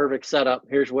 here's my perfect setup.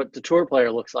 Here's what the tour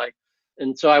player looks like.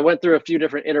 And so I went through a few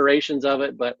different iterations of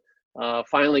it, but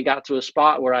finally got to a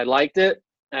spot where I liked it.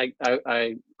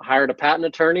 I hired a patent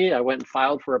attorney. I went and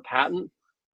filed for a patent.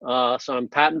 So I'm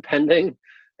patent pending.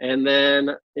 And then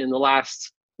in the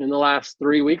last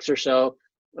 3 weeks or so,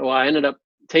 I ended up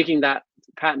taking that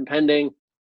patent pending,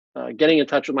 getting in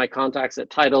touch with my contacts at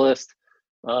Titleist,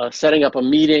 setting up a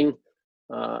meeting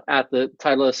at the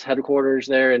Titleist headquarters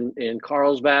there in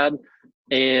Carlsbad.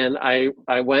 And I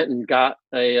went and got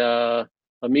a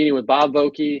meeting with Bob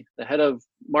Vokey, the head of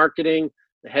marketing,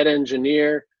 the head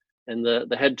engineer, and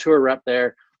the head tour rep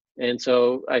there. And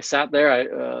so I sat there.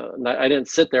 I didn't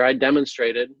sit there. I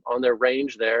demonstrated on their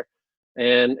range there,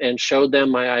 and showed them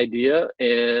my idea.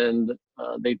 And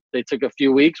they took a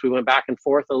few weeks. We went back and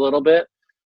forth a little bit.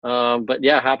 But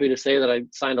yeah, happy to say that I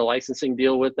signed a licensing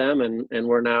deal with them, and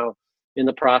we're now in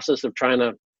the process of trying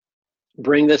to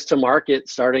bring this to market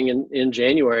starting in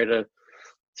January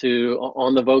to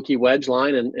on the Vokey wedge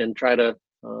line, and try to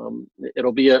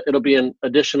it'll be an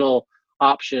additional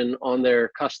option on their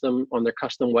custom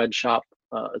wedge shop.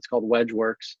 It's called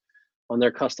WedgeWorks, on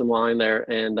their custom line there,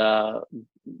 and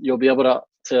you'll be able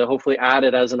to hopefully add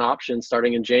it as an option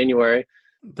starting in January.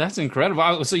 That's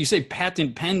incredible. So you say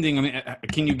patent pending. I mean,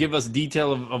 can you give us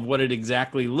detail of what it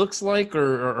exactly looks like,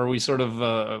 or are we sort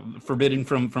of forbidden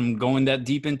from going that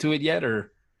deep into it yet?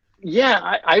 Or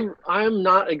yeah, I'm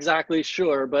not exactly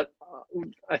sure, but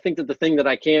I think that the thing that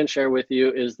I can share with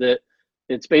you is that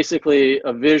it's basically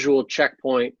a visual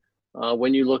checkpoint.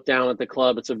 When you look down at the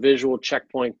club, it's a visual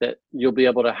checkpoint that you'll be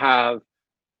able to have,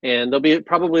 and there'll be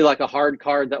probably like a hard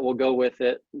card that will go with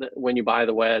it when you buy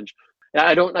the wedge.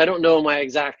 I don't know my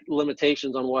exact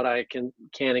limitations on what I can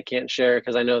and can't share,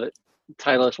 because I know that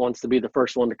Titleist wants to be the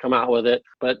first one to come out with it.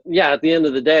 But yeah, at the end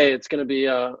of the day, it's going to be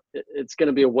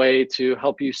a way to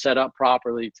help you set up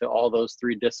properly to all those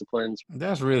 3 disciplines.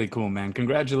 That's really cool, man.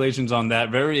 Congratulations on that.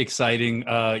 Very exciting.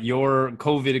 Your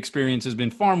COVID experience has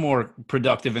been far more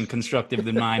productive and constructive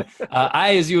than mine.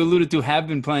 I, as you alluded to, have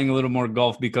been playing a little more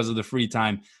golf because of the free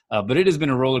time, but it has been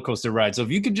a roller coaster ride. So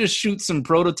if you could just shoot some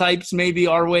prototypes maybe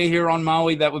our way here on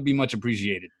Maui, that would be much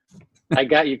appreciated. I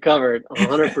got you covered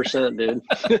 100%, dude.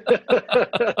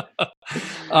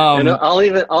 And I'll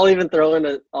even throw in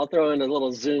a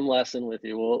little Zoom lesson with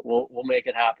you. We'll make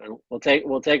it happen. We'll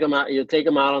take them out. You take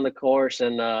them out on the course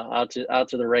and out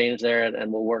to the range there,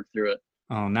 and we'll work through it.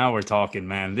 Oh, now we're talking,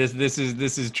 man. This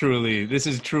is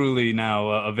truly now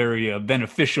a very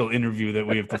beneficial interview that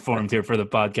we have performed here for the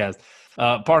podcast.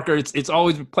 Parker, it's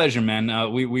always a pleasure,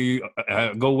 man. We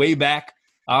go way back,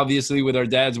 obviously, with our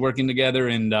dads working together,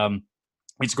 and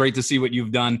it's great to see what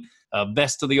you've done.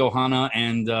 Best to the Ohana,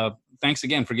 and thanks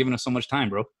again for giving us so much time,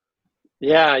 bro.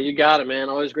 Yeah, you got it, man.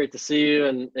 Always great to see you,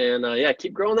 and yeah,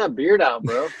 keep growing that beard out,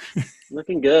 bro.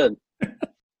 Looking good.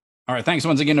 All right, thanks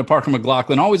once again to Parker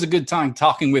McLachlin. Always a good time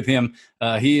talking with him.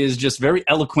 He is just very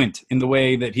eloquent in the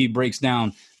way that he breaks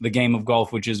down the game of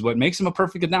golf, which is what makes him a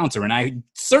perfect announcer. And I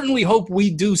certainly hope we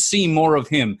do see more of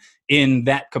him in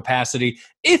that capacity,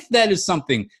 if that is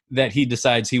something that he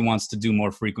decides he wants to do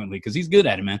more frequently, because he's good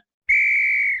at it, man.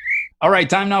 All right,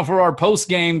 time now for our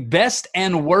post-game best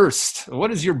and worst. What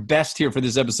is your best here for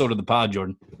this episode of the pod,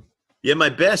 Jordan? Yeah, my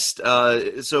best.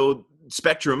 So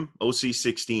Spectrum,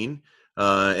 OC16,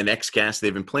 and XCast,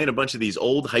 they've been playing a bunch of these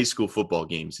old high school football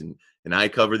games. And I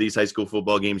cover these high school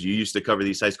football games. You used to cover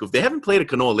these high school. They haven't played a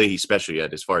Kanoa Leahy special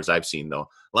yet, as far as I've seen, though.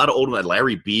 A lot of old ones,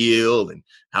 Larry Beal and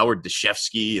Howard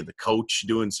Deshefsky and the coach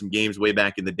doing some games way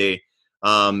back in the day.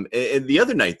 And the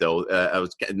other night, though, I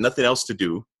was nothing else to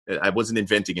do. I wasn't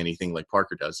inventing anything like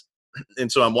Parker does. And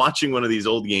so I'm watching one of these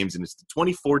old games, and it's the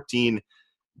 2014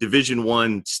 Division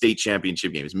I state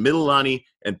championship games, Mililani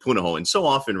and Punahou. And so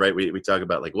often, right, we talk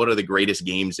about, like, what are the greatest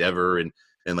games ever? And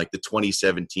like the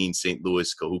 2017 St.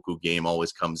 Louis Kahuku game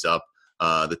always comes up.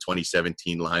 The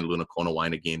 2017 Lahaina Luna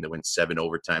Konawaina game that went 7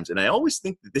 overtimes. And I always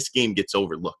think that this game gets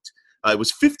overlooked. It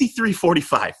was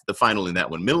 53-45, the final in that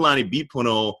one. Mililani beat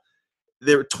Punahou.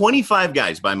 There were 25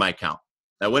 guys by my count.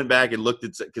 I went back and looked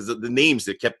at, because the names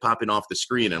that kept popping off the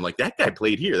screen. I'm like, that guy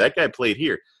played here. That guy played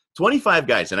here. 25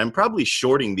 guys. And I'm probably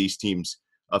shorting these teams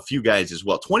a few guys as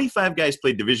well. 25 guys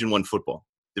played Division I football.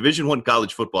 Division I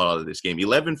college football out of this game.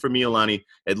 11 from Mililani,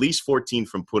 at least 14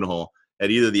 from Punahou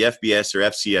at either the FBS or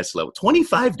FCS level.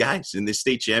 25 guys in this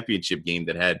state championship game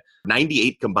that had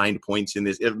 98 combined points in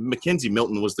this. Mackenzie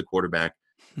Milton was the quarterback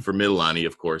for Mililani,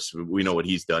 of course. We know what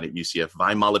he's done at UCF.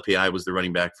 Vai Malapai was the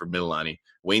running back for Mililani.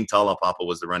 Wayne Talapapa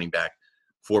was the running back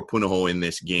for Punahou in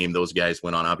this game. Those guys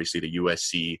went on, obviously, to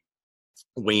USC.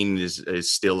 Wayne is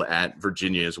still at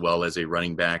Virginia as well as a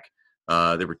running back.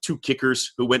 There were 2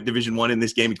 kickers who went Division I in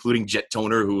this game, including Jet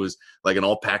Toner, who was like an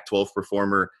all Pac-12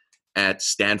 performer at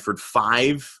Stanford.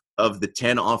 5 of the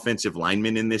 10 offensive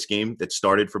linemen in this game that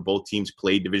started for both teams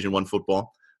played Division I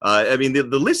football. I mean, the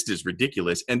list is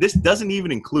ridiculous. And this doesn't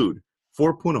even include,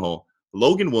 for Punahou,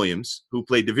 Logan Williams, who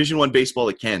played Division I baseball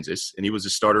at Kansas, and he was a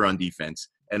starter on defense,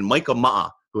 and Micah Ma'a,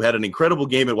 who had an incredible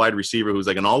game at wide receiver, who's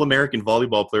like an All-American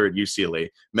volleyball player at UCLA,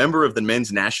 member of the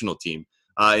men's national team.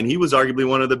 And he was arguably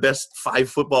one of the best 5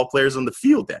 football players on the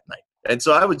field that night. And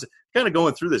so I was kind of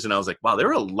going through this, and I was like, wow, there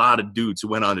are a lot of dudes who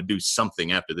went on to do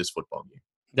something after this football game.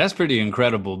 That's pretty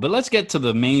incredible. But let's get to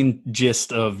the main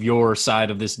gist of your side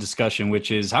of this discussion,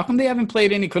 which is how come they haven't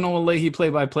played any Kanoa Leahy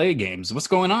play-by-play games? What's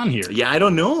going on here? Yeah, I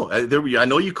don't know. I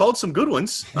know you called some good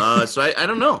ones, so I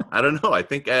don't know. I don't know. I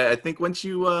think once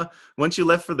you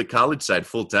left for the college side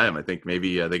full time, I think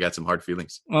maybe they got some hard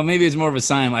feelings. Well, maybe it's more of a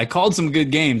sign. I called some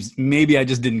good games. Maybe I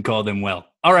just didn't call them well.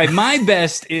 All right, my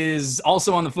best is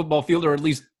also on the football field, or at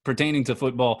least pertaining to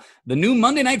football. The new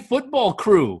Monday Night Football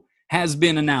crew has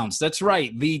been announced. That's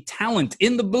right. The talent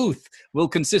in the booth will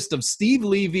consist of Steve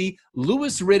Levy,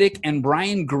 Louis Riddick, and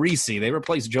Brian Greasy. They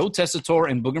replace Joe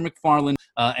Tessitore and Booger McFarland.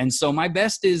 And so my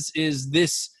best is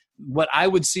this, what I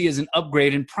would see as an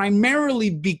upgrade, and primarily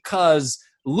because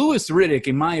Louis Riddick,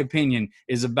 in my opinion,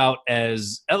 is about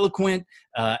as eloquent,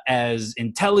 as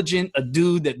intelligent a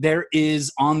dude that there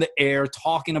is on the air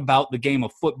talking about the game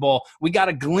of football. We got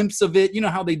a glimpse of it. You know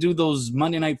how they do those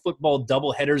Monday Night Football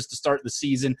doubleheaders to start the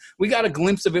season? We got a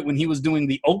glimpse of it when he was doing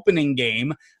the opening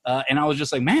game, and I was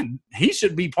just like, man, he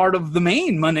should be part of the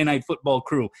main Monday Night Football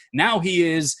crew. Now he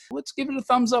is. Let's give it a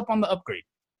thumbs up on the upgrade.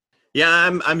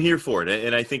 Yeah, I'm here for it,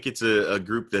 and I think it's a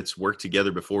group that's worked together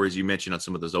before, as you mentioned, on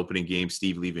some of those opening games.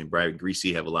 Steve Levy and Brian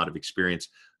Greasy have a lot of experience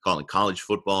calling college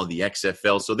football, the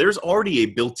XFL, so there's already a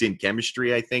built-in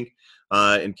chemistry, I think,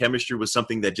 and chemistry was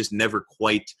something that just never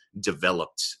quite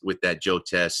developed with that Joe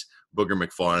Tess, Booger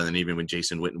McFarland, and even when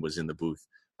Jason Witten was in the booth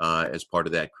as part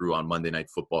of that crew on Monday Night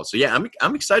Football. So yeah,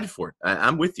 I'm excited for it.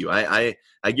 I'm with you. I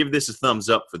give this a thumbs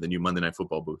up for the new Monday Night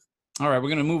Football booth. All right, we're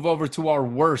going to move over to our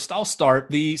worst. I'll start.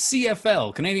 The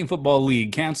CFL, Canadian Football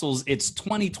League, cancels its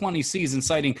 2020 season,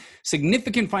 citing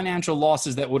significant financial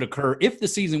losses that would occur if the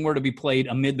season were to be played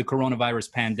amid the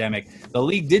coronavirus pandemic. The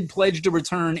league did pledge to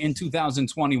return in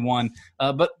 2021,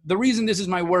 but the reason this is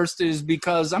my worst is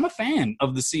because I'm a fan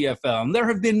of the CFL. And there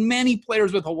have been many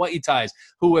players with Hawaii ties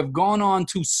who have gone on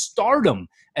to stardom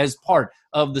as part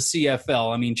of the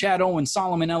CFL. I mean, Chad Owen,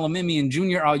 Solomon Elamimi, and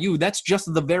Junior Ayu, that's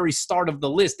just the very start of the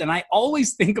list. And I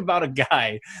always think about a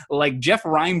guy like Jeff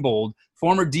Reinbold,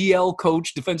 former DL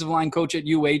coach, defensive line coach at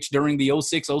UH during the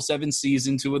 06-07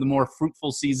 season, 2 of the more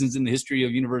fruitful seasons in the history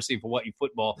of University of Hawaii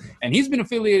football. And he's been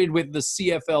affiliated with the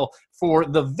CFL for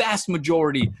the vast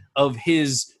majority of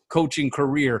his coaching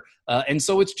career. And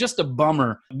so it's just a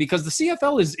bummer because the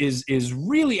CFL is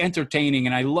really entertaining,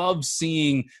 and I love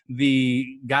seeing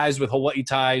the guys with Hawaii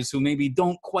ties who maybe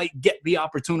don't quite get the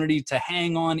opportunity to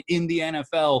hang on in the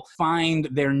NFL find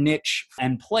their niche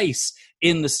and place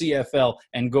in the CFL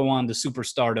and go on to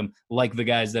superstardom like the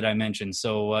guys that I mentioned.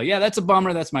 So yeah, that's a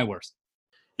bummer. That's my worst.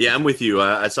 Yeah, I'm with you.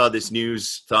 I saw this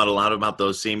news, thought a lot about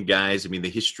those same guys. I mean, the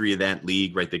history of that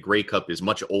league, right? The Grey Cup is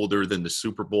much older than the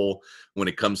Super Bowl when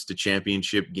it comes to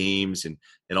championship games and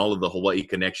all of the Hawaii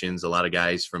connections. A lot of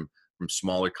guys from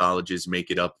smaller colleges make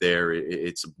it up there.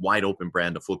 It's a wide open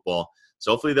brand of football.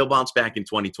 So hopefully they'll bounce back in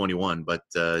 2021. But,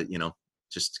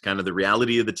 just kind of the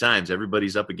reality of the times,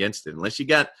 everybody's up against it. Unless you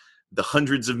got the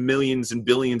hundreds of millions and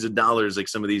billions of dollars like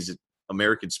some of these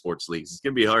American sports leagues, it's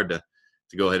going to be hard to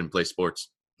go ahead and play sports.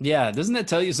 Yeah, doesn't that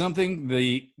tell you something?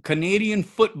 The Canadian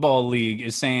Football League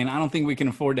is saying, I don't think we can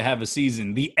afford to have a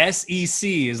season. The SEC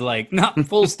is like, no,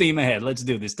 full steam ahead. Let's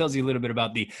do this. Tells you a little bit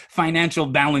about the financial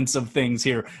balance of things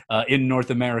here in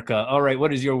North America. All right,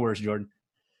 what is your worst, Jordan?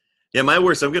 Yeah, my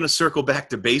worst, I'm going to circle back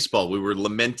to baseball. We were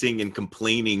lamenting and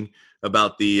complaining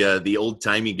about the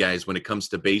old-timey guys when it comes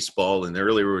to baseball. And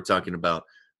earlier we were talking about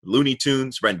Looney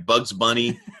Tunes, right? Bugs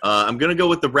Bunny. I'm going to go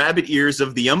with the rabbit ears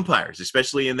of the umpires,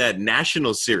 especially in that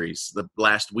national series the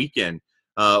last weekend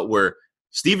where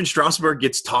Steven Strasburg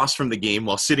gets tossed from the game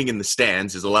while sitting in the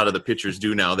stands, as a lot of the pitchers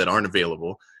do now that aren't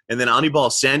available. And then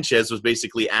Anibal Sanchez was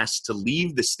basically asked to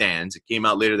leave the stands. It came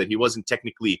out later that he wasn't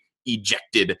technically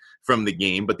ejected from the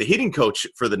game, but the hitting coach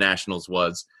for the Nationals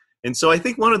was. And so I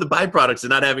think one of the byproducts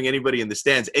of not having anybody in the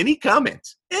stands, any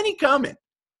comment,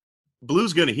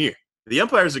 Blue's going to hear. The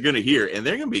umpires are going to hear, and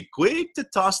they're going to be quick to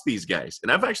toss these guys.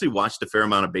 And I've actually watched a fair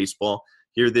amount of baseball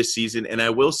here this season, and I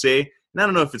will say, and I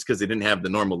don't know if it's because they didn't have the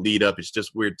normal lead up, it's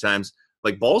just weird times,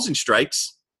 like balls and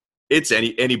strikes, it's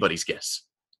anybody's guess.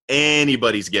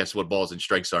 Anybody's guess what balls and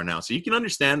strikes are now. So you can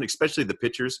understand, especially the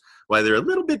pitchers, why they're a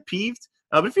little bit peeved.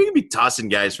 But if you're going to be tossing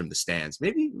guys from the stands,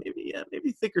 maybe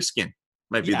thicker skin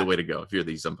might be the way to go if you're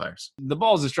these umpires. The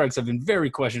balls and strikes have been very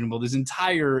questionable this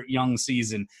entire young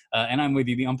season, and I'm with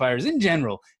you. The umpires in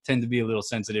general tend to be a little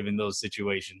sensitive in those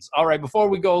situations. All right, before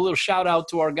we go, a little shout out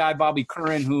to our guy, Bobby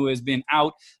Curran, who has been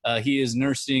out. He is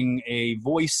nursing a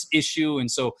voice issue,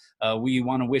 and so we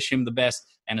want to wish him the best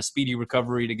and a speedy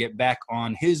recovery to get back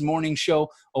on his morning show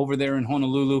over there in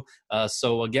Honolulu.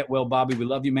 So get well, Bobby. We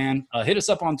love you, man. Hit us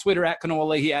up on Twitter at Kanoa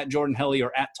Leahy, at Jordan Helly,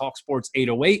 or at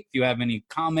TalkSports808 if you have any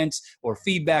comments or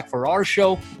feedback for our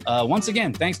show. Once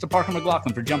again, thanks to Parker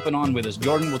McLaughlin for jumping on with us.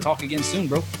 Jordan, we'll talk again soon,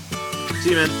 bro.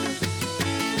 See you, man.